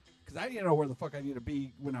know. Because I need to know where the fuck I need to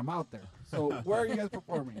be when I'm out there. So where are you guys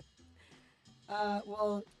performing?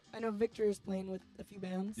 Well, I know Victor is playing with a few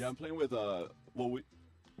bands. Yeah, I'm playing with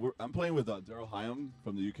I'm playing with Daryl Hyam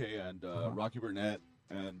from the UK and Rocky Burnett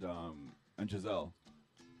and Giselle,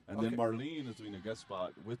 and then Okay. Marlene is doing a guest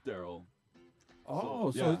spot with Daryl. Oh,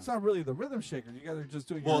 so yeah. it's not really the rhythm shaker. You guys are just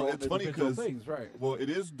doing Well, your own it's funny individual because things, right? Well, it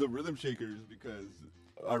is the Rhythm Shakers because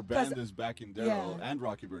our band is backing Daryl yeah. and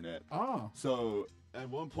Rocky Burnett. Oh. So at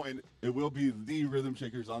one point it will be the Rhythm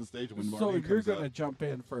Shakers on stage when Marlene So you're comes going to up. jump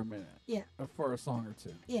in for a minute. Yeah. For a song or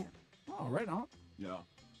two. Yeah. Oh, right on. Yeah,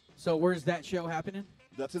 So where's that show happening?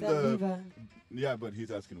 that's in That the Viva. yeah, but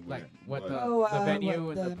he's asking when. Like what But the, Oh, the venue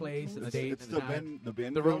what and the the- place and the it's, date it's and the time,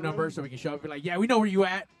 band the room number, so we can show up and be like, yeah, we know where you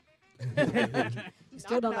at. You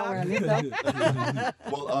still don't know where I live, though.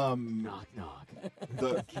 Well, Knock knock.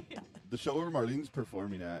 the show where Marlene's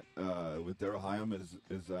performing at with Daryl Hyam is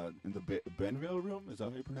in the Benville room. Is that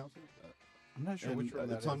how you pronounce it? I'm not sure And, which one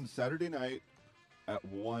that it's is. on Saturday night at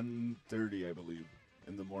 1:30, I believe,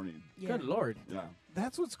 in the morning. Yeah. Good lord. Yeah.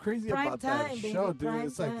 That's what's crazy Prime about time, that baby, show, dude. prime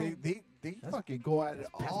It's like time. they fucking go at it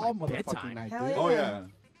all my motherfucking bedtime. night, Hell dude. Oh yeah,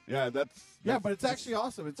 yeah. That's but it's actually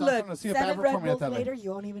awesome. It's Look, awesome to see a 7 band Red performing at Bulls that later, late. you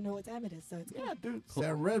won't even know what time it is, so it's good. Yeah, dude.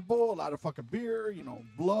 That Red Bull, a lot of fucking beer, you know,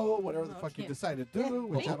 blow, whatever the fuck you decide to do.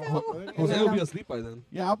 Yeah. Which I don't Bingo. fuck with any of Jose that. will be asleep by then.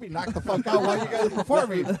 Yeah, I'll be knocked the fuck out while you guys are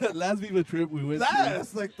performing. Last Viva trip we went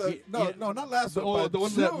That's like the Yeah. no, not last The- one. oh, but the one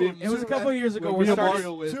two, that we- It was a couple of years ago. when We me and started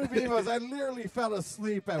Mario went. Two Vivas. I literally fell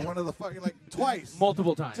asleep at one of the fucking like twice.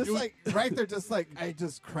 multiple times. Just like right there, just like I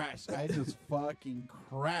just crashed. I just fucking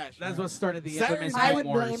crashed. That's man. what started the Saturday infamous night I night would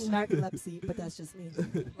wars. blame narcolepsy, but that's just me.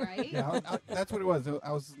 Right? Yeah, that's what it was.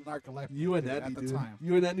 I was narcoleptic. You and at Andy, the dude. time.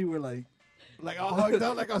 You and Andy were like Like all hugged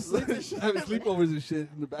up, like I was sleeping. having sleepovers and shit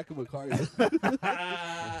in the back of a car.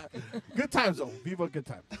 Good times though. Viva good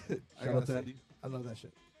times. I Shout out gotta to say. Andy. I love that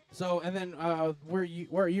shit. So and then where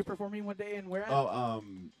are you performing one day and where at? Oh,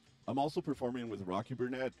 I'm also performing with Rocky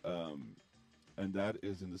Burnett, and that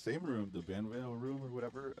is in the same room, the Banville room or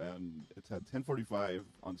whatever, and it's at 10:45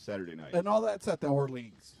 on Saturday night. And all that's at the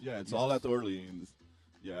Orleans. Yeah, it's all at the Orleans.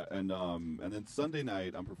 Yeah, and then Sunday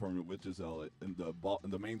night I'm performing with Giselle in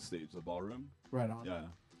the main stage, the ballroom. Right on. Yeah,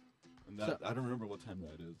 and that I don't remember what time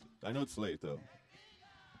that is. I know it's late though.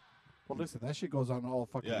 Well, listen, that shit goes on all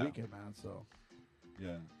fucking Yeah. weekend, man. So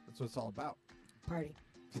Yeah, that's what it's all about. Party.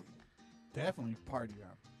 Definitely party,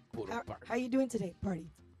 man. How you doing today? Party.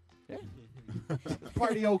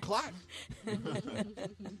 Party o'clock. All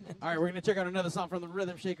right, we're gonna check out another song from the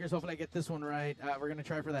Rhythm Shakers. Hopefully, I get this one right. We're gonna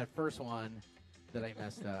try for that first one that I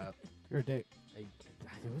messed up. You're a date. It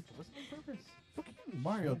wasn't on purpose. Fucking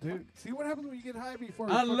Mario, dude. See what happens when you get high before.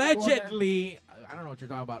 Allegedly, I don't know what you're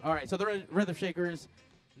talking about. All right, so the Rhythm Shakers.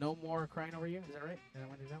 No more crying over you. Is that right? Did I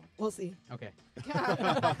want to do that one? We'll see. Okay.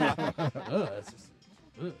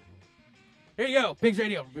 Ugh. Here you go. Pigs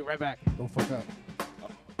Radio. We'll be right back. Don't fuck up.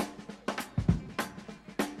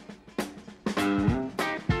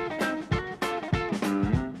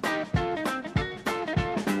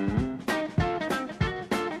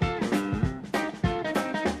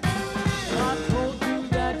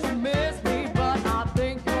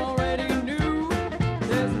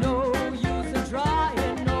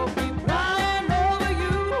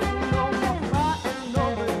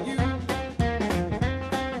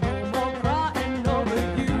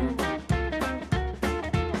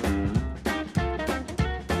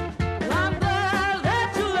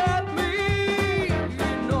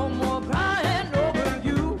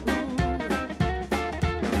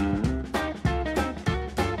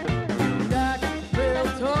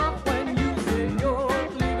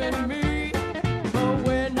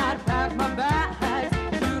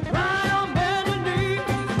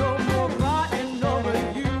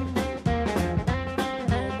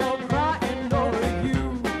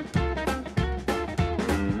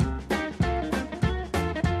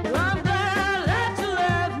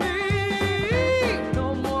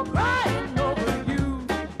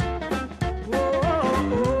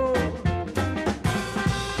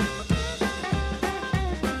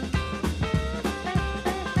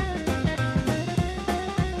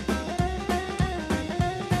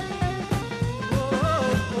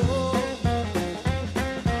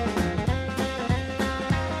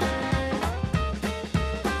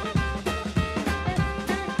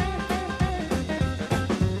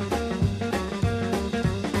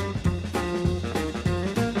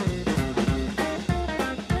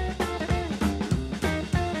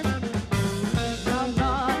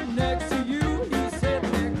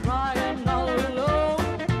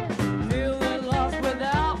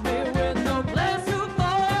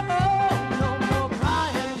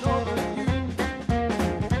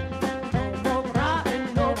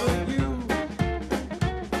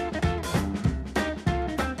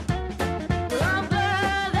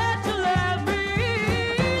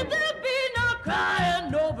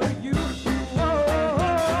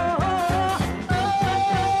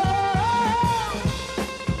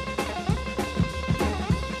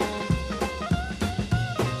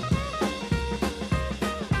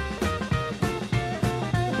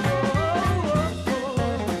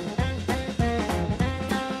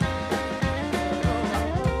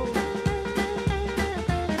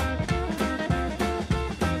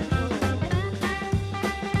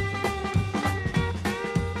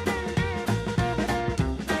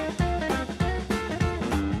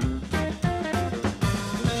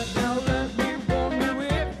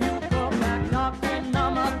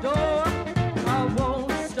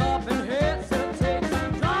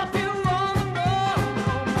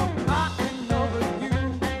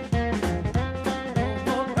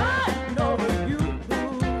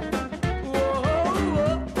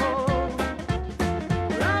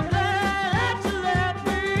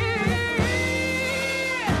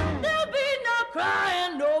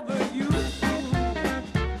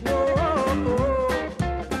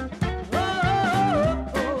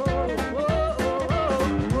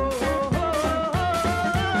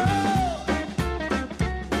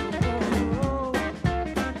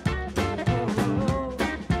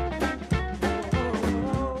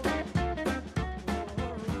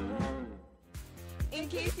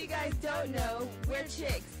 don't know, we're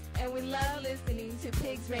chicks, and we love listening to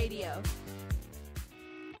Pigs Radio.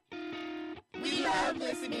 We love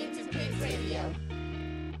listening to Pigs Radio.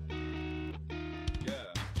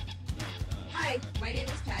 Hi, my name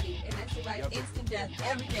is Patty, and I survive instant death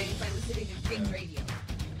every day by listening to Pigs Radio.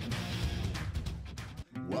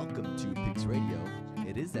 Welcome to Pigs Radio.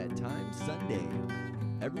 It is that time, Sunday.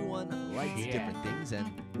 Everyone likes different things, and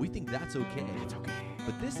we think that's okay. It's okay.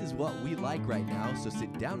 But this is what we like right now, so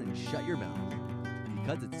sit down and shut your mouth.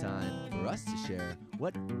 Because it's time for us to share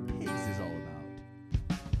what Pigs is all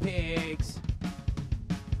about. Pigs.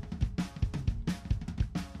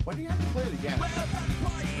 Why do you have to play it again?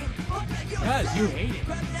 Because you hate it.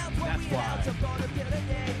 That's why.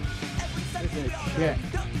 This is shit.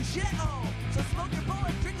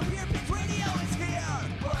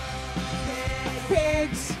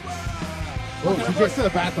 Pigs! Oh, she goes to the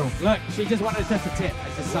bathroom. Look, she just wanted to test the tit.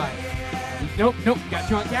 I just saw it. Nope, nope. Got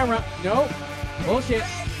you on camera. Nope. Bullshit.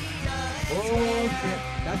 Bullshit.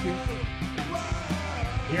 Got you.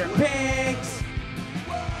 You're pigs!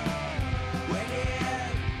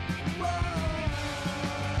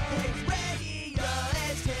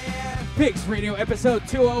 Pigs Radio episode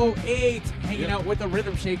 208. Hanging out with the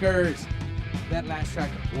Rhythm Shakers. That last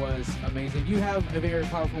track was amazing. You have a very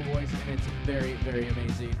powerful voice, and it's very, very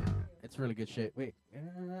amazing. It's really good shit. Wait,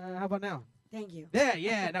 how about now? Thank you.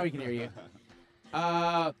 Yeah, now we can hear you.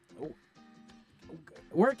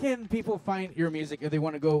 Where can people find your music if they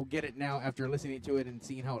want to go get it now after listening to it and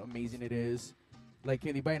seeing how amazing it is? Like,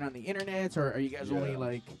 can they buy it on the internet, or are you guys only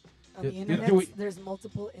like... On the internet, there's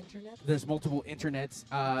multiple internets. There's multiple internets.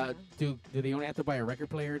 Do they only have to buy a record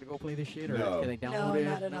player to go play this shit, or can they download it?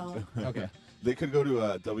 No, not at all. Okay. They could go to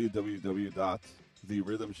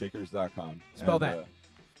www.therhythmshakers.com. Spell that.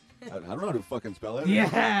 I don't know how to fucking spell it.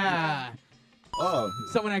 Yeah. Oh.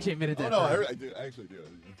 Someone actually admitted that. Oh, no, I do. I actually do.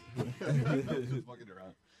 Just fucking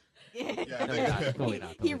around. Yeah. Totally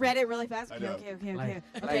not. He read it really fast. I know. Okay, Like,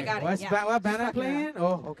 got what's it. what band I'm playing?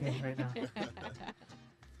 Oh, okay, right now.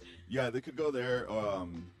 Yeah, they could go there.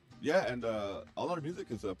 And all our music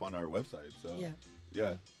is up on our website. So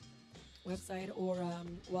yeah. Website or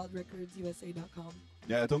wildrecordsusa.com.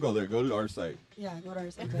 Yeah, don't go there. Go to our site. Yeah, go to our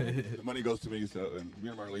site. The money goes to me, and me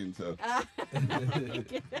and Marlene. So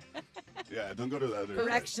yeah, don't go to the other.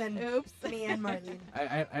 Correction. Oops. Me and Marlene.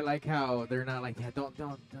 I like how they're not like, yeah, don't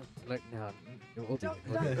like, no, we'll do it.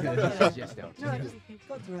 Just don't. No, just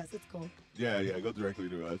go through us. It's cool. Yeah, go directly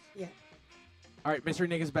to us. Yeah. All right, Mr.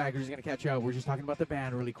 Niggas back. We're just gonna catch up. We're just talking about the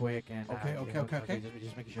band really quick, and Okay.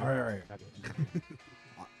 Just making sure. All right. Okay.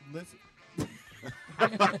 Listen.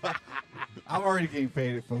 I'm already getting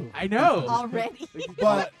faded, fool. I know. Already.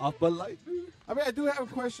 But Off Bud Light. I mean, I do have a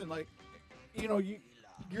question. Like, your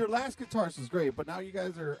last guitarist is great, but now you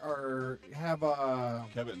guys have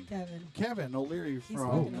Kevin O'Leary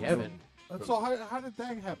from. Kevin. So how did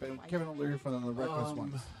that happen? Kevin O'Leary from the Reckless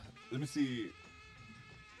Ones. Let me see.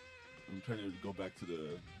 I'm trying to go back to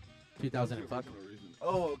the 2000 and fuck.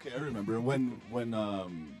 Oh, okay. I remember when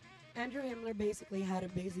Andrew Himmler basically had a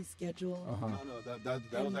busy schedule. No,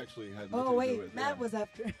 that was actually had nothing Oh to do wait, with, Matt was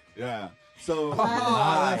after. Yeah. So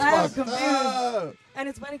I'm confused. And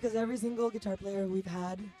it's funny because every single guitar player we've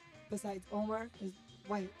had, besides Omar, is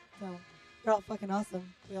white. So they're all fucking awesome.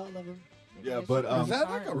 We all love them. Yeah, but is that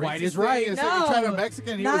like a White racist is right. thing? No, You trying to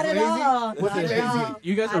Mexican? He not was at lazy? all. Was Not he at lazy? all.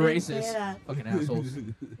 You guys I are didn't say racist. that. Fucking assholes.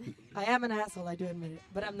 I am an asshole. I do admit it,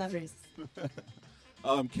 but I'm not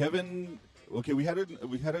racist. Kevin. Okay, we had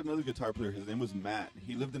another guitar player. His name was Matt.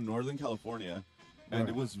 He lived in Northern California, and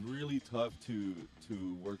it was really tough to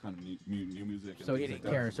work on new music. And So he things didn't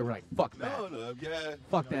like care. that. So we're like, fuck that. No, yeah.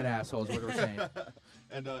 Fuck that asshole is what we're saying.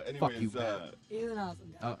 And Fuck you, anyways, Matt. He's an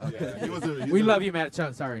awesome guy. Oh, okay. Yeah, We love you, Matt.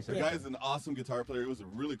 Sorry. The guy's an awesome guitar player. He was a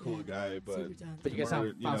really cool guy, but Super talented. But you guys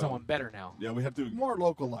found someone better now. Yeah, we have to. More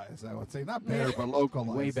localized, I would say. Not better, but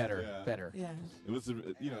localized. Way better. Yeah. Better. Yeah. It was,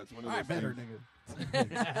 it's one of those. All right, better, things.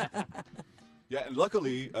 nigga. Yeah, and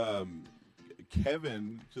luckily,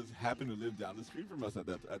 Kevin just happened to live down the street from us at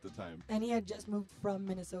the time. And he had just moved from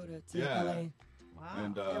Minnesota to Yeah. LA. Wow.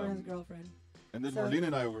 And Him and his girlfriend. And then So- Marlene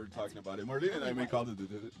and I were talking about it. Marlene and I make all the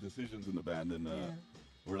decisions in the band, and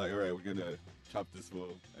we're like, all right, we're gonna chop this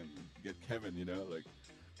fool and get Kevin.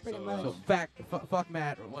 Pretty so, much. So fuck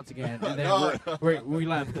Matt once again, and then No. we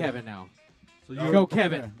love Kevin now. So you Go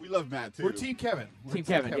Kevin. We love Matt too. We're Team Kevin. Team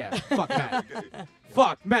Kevin, yeah. Fuck Matt.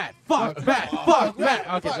 Fuck Matt. Fuck Matt. Fuck Matt.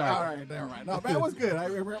 Okay, All sorry. right, never mind. No, Matt was good. I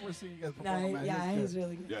remember seeing you guys perform. Matt. Yeah, He was he's good.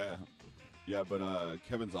 really good. Yeah, but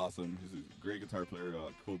Kevin's awesome. He's a great guitar player,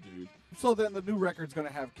 cool dude. So then the new record's going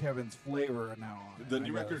to have Kevin's flavor now on it. The I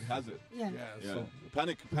new guess. record has it. Yeah. Yeah. So,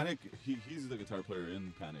 Panic. He's the guitar player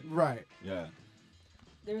in Panic. right. Yeah.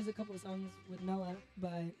 There's a couple of songs with Noah,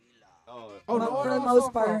 but Oh, Oh, But no, for no, the no, most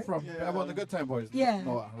from- part- from Yeah. About the Good Time Boys. Yeah.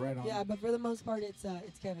 Noah, right on. yeah, but for the most part, it's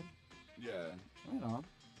Kevin. Yeah. Right on.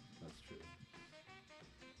 That's true.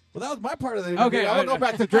 Well, that was my part of the Okay, interview. I'll go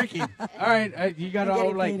back to drinking. All right, you got I'm all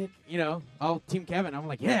getting like, faded. all Team Kevin. I'm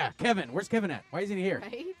like, yeah, Kevin. Where's Kevin at? Why isn't he here?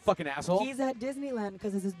 Right? Fucking asshole. He's at Disneyland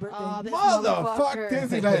because it's his birthday. Oh, this Motherfuck motherfucker.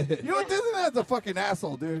 Disneyland. You know, Disneyland's a fucking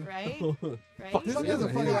asshole, dude. Right? Right? Disneyland's a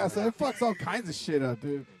fucking asshole. It fucks all kinds of shit up,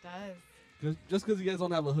 dude. It does. Just because you guys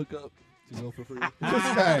don't have a hookup. you know, for free. This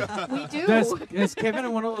guy. We do. Is Kevin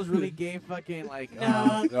in one of those really gay fucking like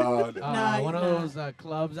No. one of those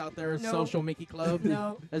clubs out there, No. social Mickey club?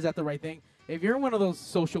 No. Is that the right thing? If you're in one of those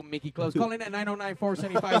social Mickey clubs, call in at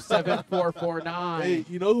 909-475-7449. Hey,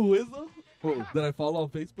 you know who is though? Who? That I follow on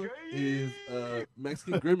Facebook is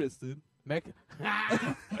Mexican Grimace, dude.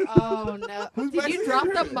 Oh no! Did you drop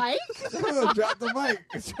the mic? Drop the mic.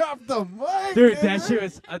 Drop the mic. Dude, that shit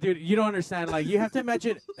was, dude, you don't understand. Like, you have to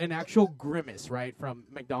imagine an actual Grimace, right, from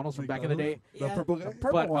McDonald's from back in the day. The purple guy?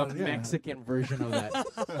 But one, a yeah. Mexican version of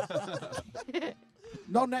that.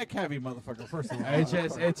 No neck heavy, motherfucker. First of all, It's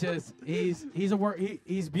just, he's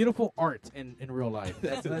he's beautiful art in real life.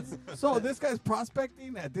 That's So this guy's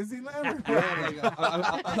prospecting at Disneyland. Or Yeah,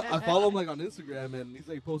 like, I follow him like on Instagram, and he's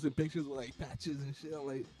like posting pictures with like patches and shit. I'm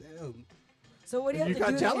like, damn. So what do you You have got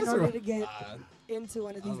to do in jealous order or- to get into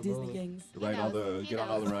one of these Disney gangs? Get on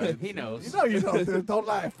all the rides. He knows. You know, dude. Don't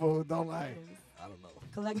lie, fool. Don't lie. I don't know.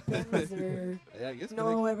 Collect pins or Yeah, I guess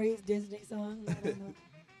know every Disney song? I don't know.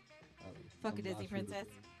 Fuck a Disney princess.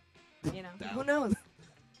 You know. Who knows?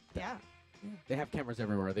 Yeah. They have cameras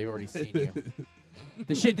everywhere. They've already seen you.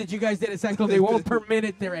 The shit that you guys did at Sacco, they won't permit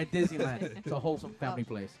it there at Disneyland. It's a wholesome family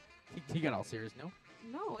place. He got all serious, no?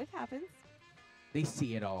 No, it happens. They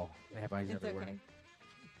see it all. They have eyes It's everywhere.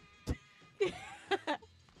 okay.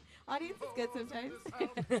 Audience is good sometimes.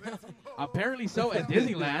 Apparently so at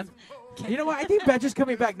Disneyland. You know what? I think Badger's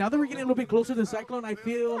coming back. Now that we're getting a little bit closer to the cyclone, I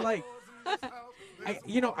feel like... I'm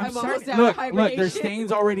I'm sorry. almost out of Look, hibernation. there's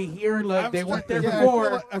stains already here. Look, they weren't there Yeah,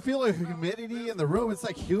 before. I feel like humidity in the room. It's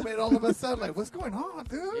like humid all of a sudden. Like, what's going on,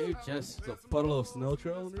 dude? Dude, just a puddle of snow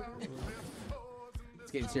trail.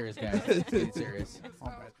 it's getting serious, guys. It's getting serious.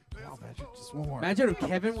 Oh, Badger, just one more. Imagine if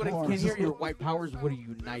Kevin would Just have one came here, more. your white powers would have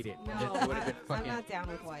united. No, It would have been I'm fucking. not down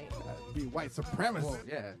with white. Be white supremacist. Well,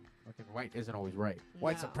 yeah, fucking white isn't always right.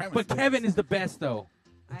 White No. supremacist. But Kevin is the best, though.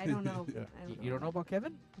 I don't know. Yeah. You don't know about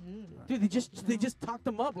Kevin? Mm. Dude, they just talked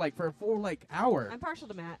him up like for a full like hour. I'm partial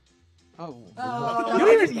to Matt. Oh, Oh. you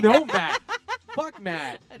don't even know Matt. Fuck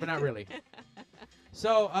Matt, but not really.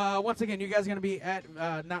 So once again, you guys are gonna be at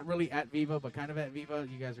not really at Viva, but kind of at Viva.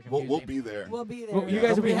 You guys are confusing. We'll be there. We'll be there. Well, you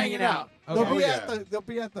guys will be hanging out. They'll Okay. be Oh, at yeah. they'll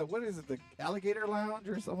be at the what is it, the alligator lounge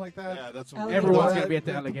or something like that? Yeah, that's what Everyone's The- gonna be at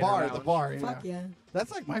the alligator bar, lounge. the bar. Yeah. Fuck yeah.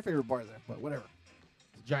 That's like my favorite bar there, but whatever.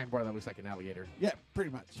 It's a giant bar that looks like an alligator. Yeah,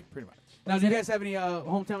 pretty much. Now, do you guys have any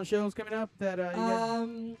hometown shows coming up that you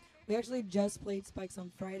guys? We actually just played Spikes on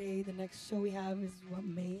Friday. The next show we have is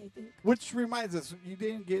May, I think. Which reminds us, you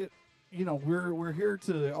didn't get. You know, we're here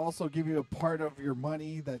to also give you a part of your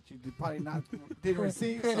money that you did probably not didn't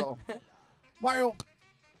receive. So, Mario,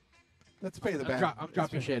 let's pay the band. I'm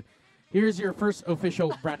dropping shit. Here's your first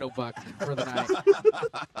official Brando buck for the night.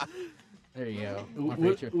 There you go. What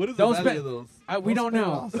is the Don't value spend- of those? we don't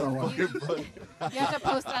know. You have to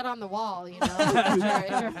post that on the wall, you know.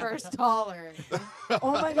 It's your first dollar.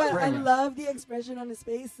 Oh my god, I Right. love the expression on his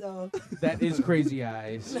face though. That is crazy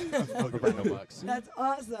eyes. for Brando bucks. That's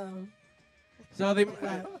awesome. So they,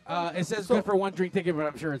 it says good for one drink ticket, but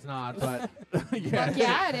I'm sure it's not. But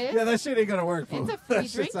Yeah, it is. Yeah, that shit ain't gonna work. It's a fool. free That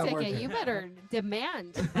shit's drink not ticket. working. You better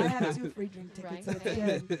demand. I have 2 free drink tickets. Right, So it's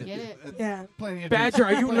good. get it. Yeah. Plenty of Badger,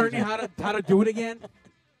 are you learning how to do it again?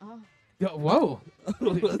 Oh. Whoa!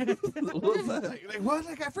 What's that? Like what?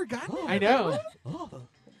 Like I forgot. I know.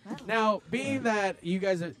 Now, being that you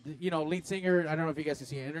guys are, lead singer, I don't know if you guys can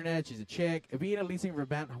see on the internet, she's a chick. Being a lead singer of a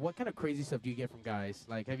band, what kind of crazy stuff do you get from guys?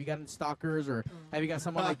 Like, have you gotten stalkers, or have you got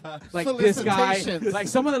someone like this guy, Solicitations. like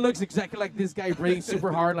someone that looks exactly like this guy, breathing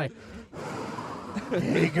super hard, like,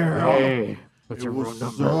 Hey girl. hey, what's your room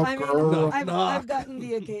number? I mean, I've gotten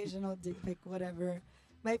the occasional dick pic, whatever.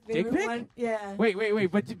 My favorite pic? one, yeah. Wait,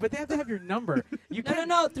 but they have to have your number. You can't.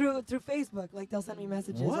 No, through Facebook. Like they'll send me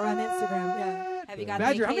messages or on Instagram. Yeah. Have you got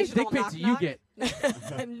Badger, the how many dick occasional pics do you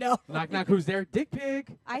knock-knock? get? No. Knock knock, who's there? Dick pic.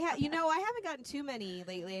 I haven't gotten too many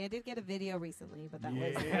lately. I did get a video recently, but that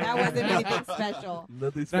wasn't anything special.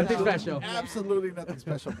 Nothing Nothing special. special. Absolutely nothing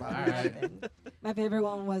special about All it. right. My favorite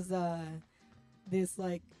one was this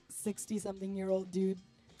like 60-something-year-old dude,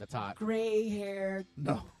 That's hot. gray hair,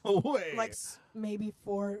 No way. like maybe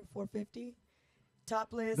 450,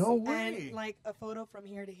 topless, No way. and like a photo from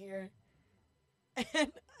here to here.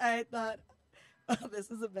 And I thought, oh,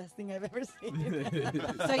 this is the best thing I've ever seen.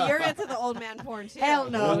 So you're into the old man porn too? Hell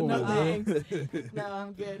no, Oh, no man. thanks. No,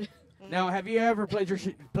 I'm good. Now, have you ever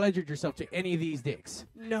pleasured yourself to any of these dicks?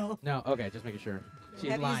 No. No. Okay, just making sure.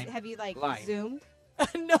 She's lying. Have you like Lying. zoomed?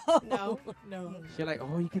 No. She's like,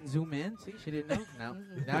 oh, you can zoom in. See, she didn't know. No.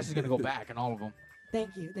 Now she's gonna go back on all of them.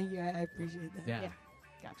 Thank you. I appreciate that. Yeah.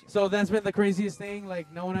 Gotcha. So that's been the craziest thing.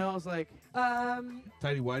 Like no one else. Like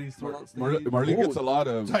Tidy Whitey's thrown on stage. Marlene gets a lot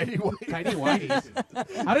of Tidy Whitey. Tidy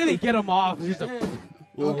Whiteys. How do they get them off? Just a,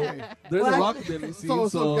 Well, there's a rockabilly scene,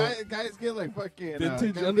 So guys get like fucking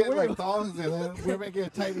vintage guys underwear. get like thongs, and then women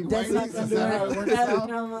get tidy That's not whiteys. Is that how it works That's out?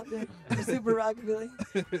 how I'm out there. I'm super rockabilly.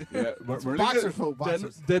 yeah, Marlene Boxers, gets, full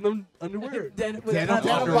boxers. Denim underwear. Denim Denim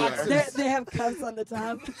underwear. boxers. They have cuffs on the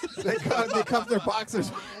top. They cuff their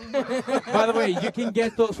boxers. by the way, you can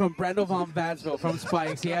get those from Brando von Vadsville from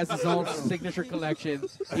Spikes. He has his own signature collection.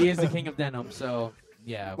 He is the king of denim. So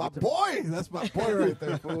yeah, My boy, that's my boy right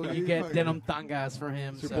there. Fool. you get denim tangas for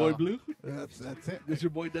him. It's your so. boy Blue? That's it. Is your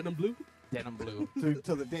boy Denim Blue? Denim blue.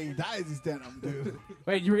 Till the day he dies, he's denim, dude.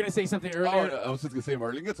 Wait, you were gonna say something earlier? I was just gonna say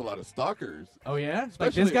Marlene gets a lot of stalkers. Oh yeah,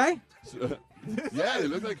 like this guy? Yeah, they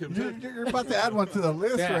look like him too. You're about to add one to the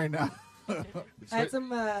list Yeah. right now. I had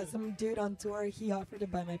some dude on tour. He offered to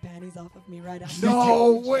buy my panties off of me right after.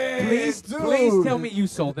 No way, Please, dude. please tell me you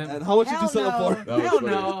sold them. And how much did Hell you sell no. it for? Hell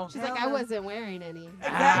no. She's like, I wasn't wearing any.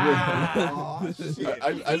 Oh,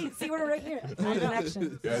 shit. See, we're right here. It's a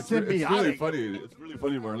connection. Yeah, it's really Symbiotic. funny. It's really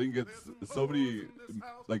funny. Marlene gets so many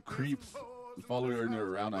like creeps following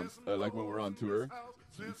her around on like when we're on tour.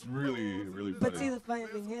 It's really funny. But see, the funny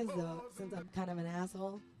thing is, though, since I'm kind of an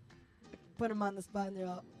asshole, put them on the spot and they're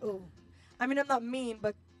all, oh. I mean, I'm not mean,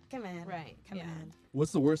 but come on. Right, Come yeah. on.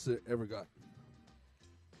 What's the worst it ever got?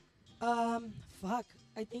 Fuck.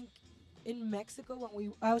 I think in Mexico,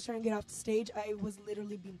 when I was trying to get off the stage, I was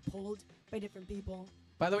literally being pulled by different people.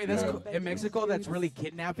 By the way, that's Yeah. cool. In Mexico. That's really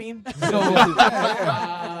kidnapping. You So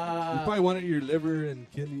probably wanted your liver and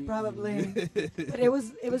kidney. Probably. But it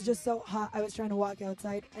was just so hot. I was trying to walk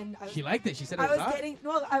outside, and I was, she liked it. She said it I was was hot. getting,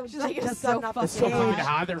 well, I was She's like, it's just so gotten off the fucking stage. So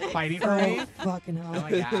hot. They're fighting for So me. fucking Oh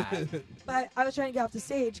hot. my god. But I was trying to get off the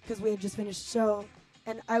stage because we had just finished the show,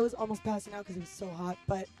 and I was almost passing out because it was so hot.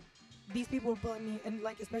 But these people were pulling me, and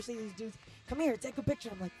like especially these dudes, come here, take a picture.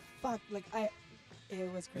 I'm like, fuck, like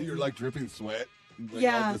it was crazy. You're like dripping sweat. Like,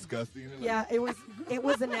 Yeah. all disgusting. And, like, Yeah, it was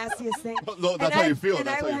the nastiest thing. No, that's And how I- you feel. And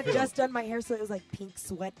That's I how you had feel. just done my hair, so it was like pink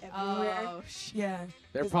sweat everywhere. Oh, shit. Yeah.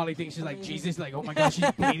 They're It was probably thinking she's like amazing. Jesus. Like, oh my gosh,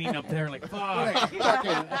 she's bleeding up there. Like, fuck.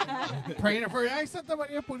 Fucking praying for Ay, Santa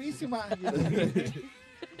Maria Purísima.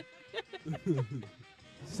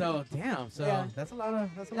 So damn. So Yeah. that's a lot of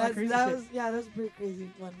That crazy that shit. was that was a pretty crazy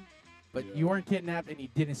one. But you weren't kidnapped and you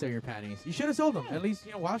didn't sell your panties. You should have sold them. At least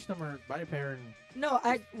wash them or buy a pair. And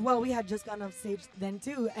No, we had just gone off stage then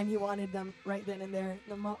too, and he wanted them right then and there.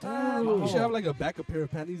 And I'm all, You should have like a backup pair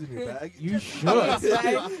of panties in your bag. You should.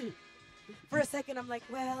 Right? For a second, I'm like,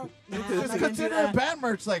 well, nah, I'm Just not gonna do consider that. band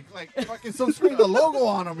merch like fucking some screen the logo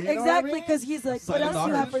on them. You know what I Exactly, mean? because he's like, what Silent else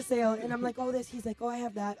do you have orange. for sale? And I'm like, oh, this. He's like, oh, I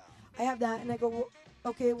have that, and I go, well,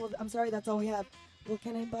 okay, well, I'm sorry, that's all we have. Well,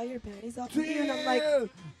 can I buy your panties off of you? And I'm like,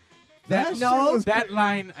 That no, shit was that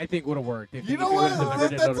line I think would have worked. If You know if what? would've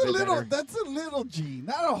delivered it That's a bit little. better. That's a little G,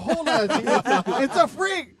 not a whole lot of G. It's a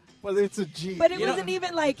freak, but it's a G. but it You know- wasn't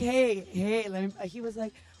even like, hey, let me. He was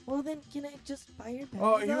like, well, then can I just buy your panties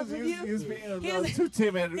Oh, he off was, of he was, you? he was being a He little was- too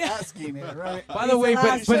timid asking it, right? By the way,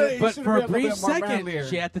 He's but like, but should've for a been a brief bit more second, manlier.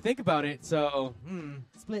 she had to think about it. So,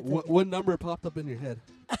 Split What number popped up in your head?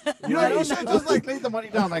 You know, you should just like lay the money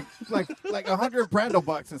down, like 100 Brando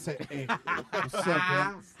bucks, and say, "Hey, what's up,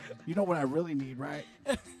 bro? You know what I really need, right?"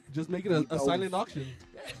 Just make it a silent auction.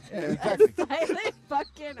 Yeah, exactly. Silent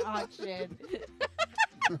fucking auction.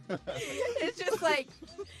 It's just like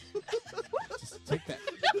Take that.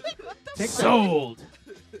 take sold.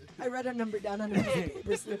 I write a number down on a piece of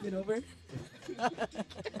paper, slip it over.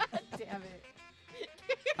 damn it.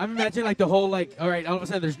 I'm imagining like the whole like, all right, all of a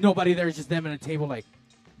sudden there's nobody there, it's just them at a table like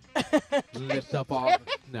lift up all.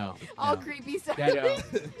 No. All no. creepy Yeah, I know.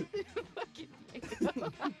 silent.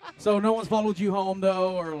 So no one's followed you home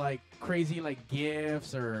though, or like crazy like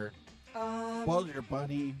gifts or. Spoil your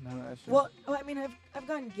bunny. None of that shit. Well, I mean, I've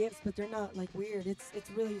gotten gifts, but they're not like weird. It's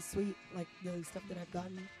really sweet, like the stuff that I've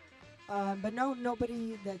gotten. But no,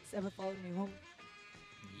 nobody that's ever followed me home.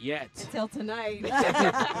 Yet. Until tonight.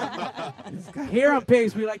 Here on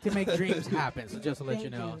Pigs, we like to make dreams happen. So just to let Thank you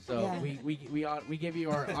know, you. so Yeah. we give you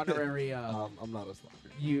our honorary. I'm not a stalker.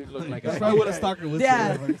 You look like a. That's probably what a stalker would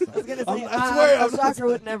Yeah, say. I was gonna say, I swear, a stalker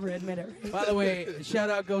would never admit it. By the way,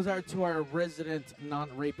 shout out goes out to our resident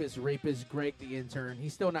non-rapist rapist Greg the intern.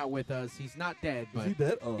 He's still not with us. He's not dead, but Is he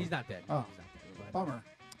dead? Oh. he's not dead. Oh. He's not dead, Bummer.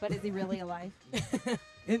 But is he really alive? but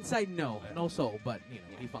inside, no soul, but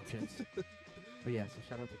he functions. But yeah, so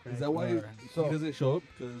shout out to Greg. Is that why Alright, so- he doesn't show up?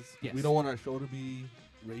 Because Yes. we don't want our show to be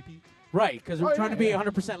rapey? Right, because we're Oh, trying yeah, to be yeah.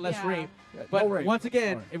 100% less Yeah. rape. Yeah, But no rape. once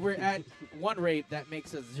again, Alright. if we're at one rape, that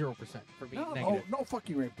makes us 0% for being No, negative. no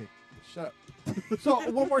fucking rape, dick. Shut up. So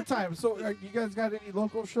one more time. So you guys got any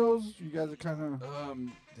local shows? You guys are kind of.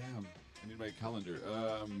 Damn. I need my calendar.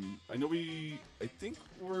 I know I think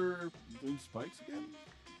we're doing Spikes again.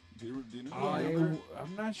 Do you know?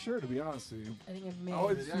 I'm not sure, to be honest with you. I think in May. Oh,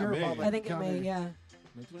 it's May. I think in May, yeah.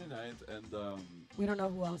 May 29th, and we don't know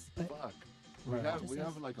who else, but fuck. Right. We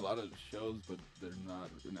have like a lot of shows, but they're not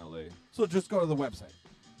in LA. So just go to the website.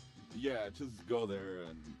 Yeah, just go there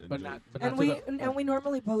and But do not. it. But and not we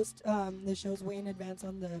normally post the shows way in advance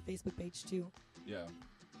on the Facebook page too. Yeah.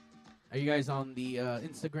 Are you guys on the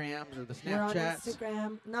Instagrams or the We're on Snapchats?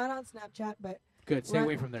 Instagram, not on Snapchat, but Good. Stay we're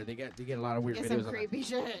away from there. They get a lot of weird Get videos. some on there. creepy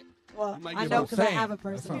shit. well, You might I get know what because I'm I saying. have a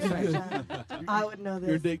person. That's what I'm Snapchat. I would know this.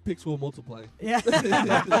 Your dick pics will multiply. Yeah.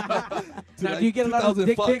 Now, do you get a lot of 2000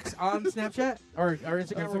 dick fuck. pics on Snapchat or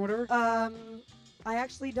Instagram or whatever? I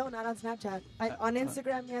actually don't. Not on Snapchat. On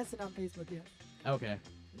Instagram, yes, and on Facebook, yes. Okay.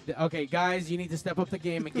 Okay, guys, you need to step up the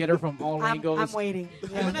game and get her from all angles. I'm waiting.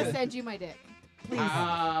 I'm gonna send you my dick. Please.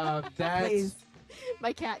 That's Please.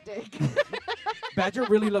 My cat dick. Badger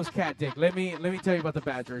really loves cat dick. Let me tell you about the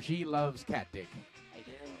Badger. She loves cat dick. I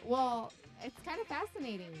do. Well, it's kind of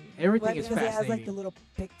fascinating. Everything is because it has like fascinating. the little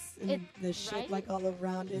pics and the shit right? like all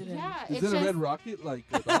around it. Yeah, Is it's it a just red rocket like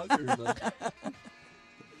a dog or not?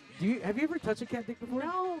 Have you ever touched a cat dick before?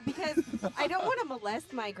 No, because I don't want to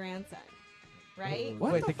molest my grandson, right?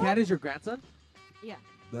 Wait, the cat is your grandson? Yeah.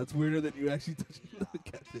 That's weirder than you actually touching the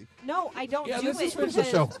cat dick. No, I don't Yeah, do let's it just finish the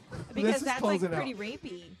show. because Let's just that's close like it out. pretty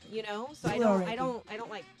rapey, you know. So It's I a little don't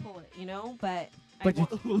like pull it, you know. But But I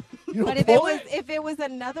you, You but don't if pull if it was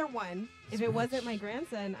another one, if it wasn't my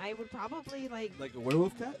grandson, I would probably like. Like a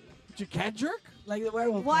werewolf cat? Did you cat jerk? Like the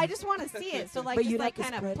werewolf. Well, I thing. just want to see it, so like But just you'd like have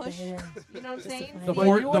to kind of spread the push. hair. You know what I'm Just to saying? find The it.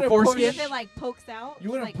 for- you the wanna foreskin? If it like pokes out,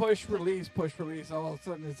 You want like, to push, release. All of a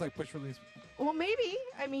sudden, it's like push, release. Well, maybe.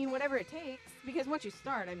 I mean, whatever it takes. Because once you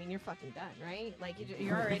start, I mean, you're fucking done, right? Like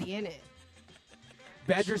you're already in it.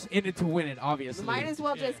 Badger's in it to win it, obviously. Might as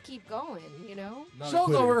well just keep going, you know. Not a Show's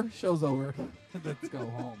quitter. over. Show's over. Let's go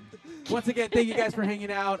home. Once again, thank you guys for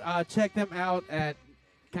hanging out. Check them out at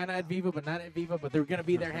kind of at Viva, but not at Viva. But they're gonna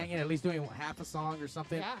be there hanging, at least doing half a song or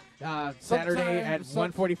something. Yeah. Saturday at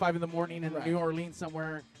Sometime- 1:45 in the morning in Right. New Orleans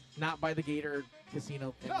somewhere, not by the Gator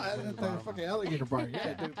Casino. No, at the fucking alligator bar.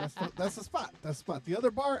 Yeah, dude, that's the spot. That's the spot. The other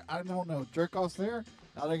bar, I don't know. Jerk off's there.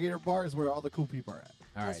 Alligator bar is where all the cool people are at.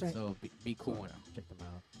 All right, That's right. so be cool and check them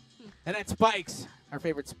out. And at Spikes, our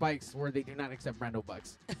favorite Spikes, where they do not accept Brando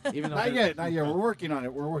Bucks. Even though Not they're- yet. Not yet. We're working on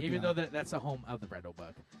it. We're working. Even on though that's the home of the Brando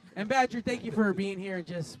Buck. And Badger, thank you for being here and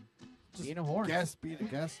just being a whore. Being a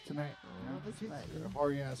guest tonight. She's- You're a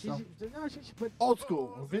whore ass. she's- no, but Old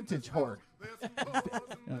school, vintage whore.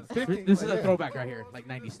 this is a throwback right here, like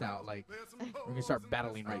 90s style. Like we're gonna start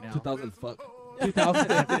battling right now. 2000 fuck.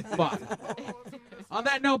 2000 and fuck. On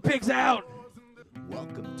that note, pigs out.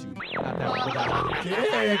 Welcome to Not that one, but that one.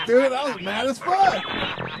 Yeah, dude, I was mad as fuck.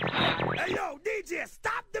 Hey yo, DJ,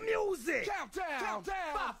 stop the music! Countdown!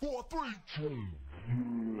 5, 4, 3,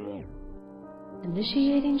 2.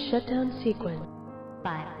 Initiating shutdown sequence.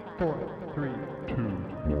 5, 4, 3, 2.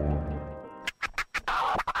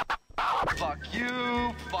 Fuck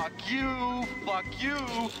you, fuck you, fuck you.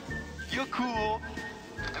 You're cool.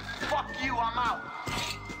 Fuck you, I'm out.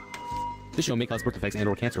 This show may cause birth defects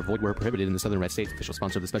and/or cancer. Void where prohibited in the Southern Red States. Official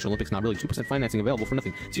sponsor of the Special Olympics. Not really. 2% financing available for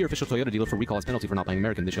nothing. See your official Toyota dealer for recall as penalty for not buying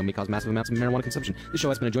American. This show may cause massive amounts of marijuana consumption. This show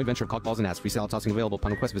has been a joint venture of cock balls and ass. Free salad tossing available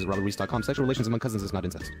upon request. Visit RobertReese.com. Sexual relations among cousins is not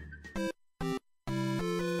incest.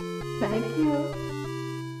 Thank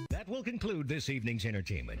you. That will conclude this evening's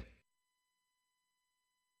entertainment.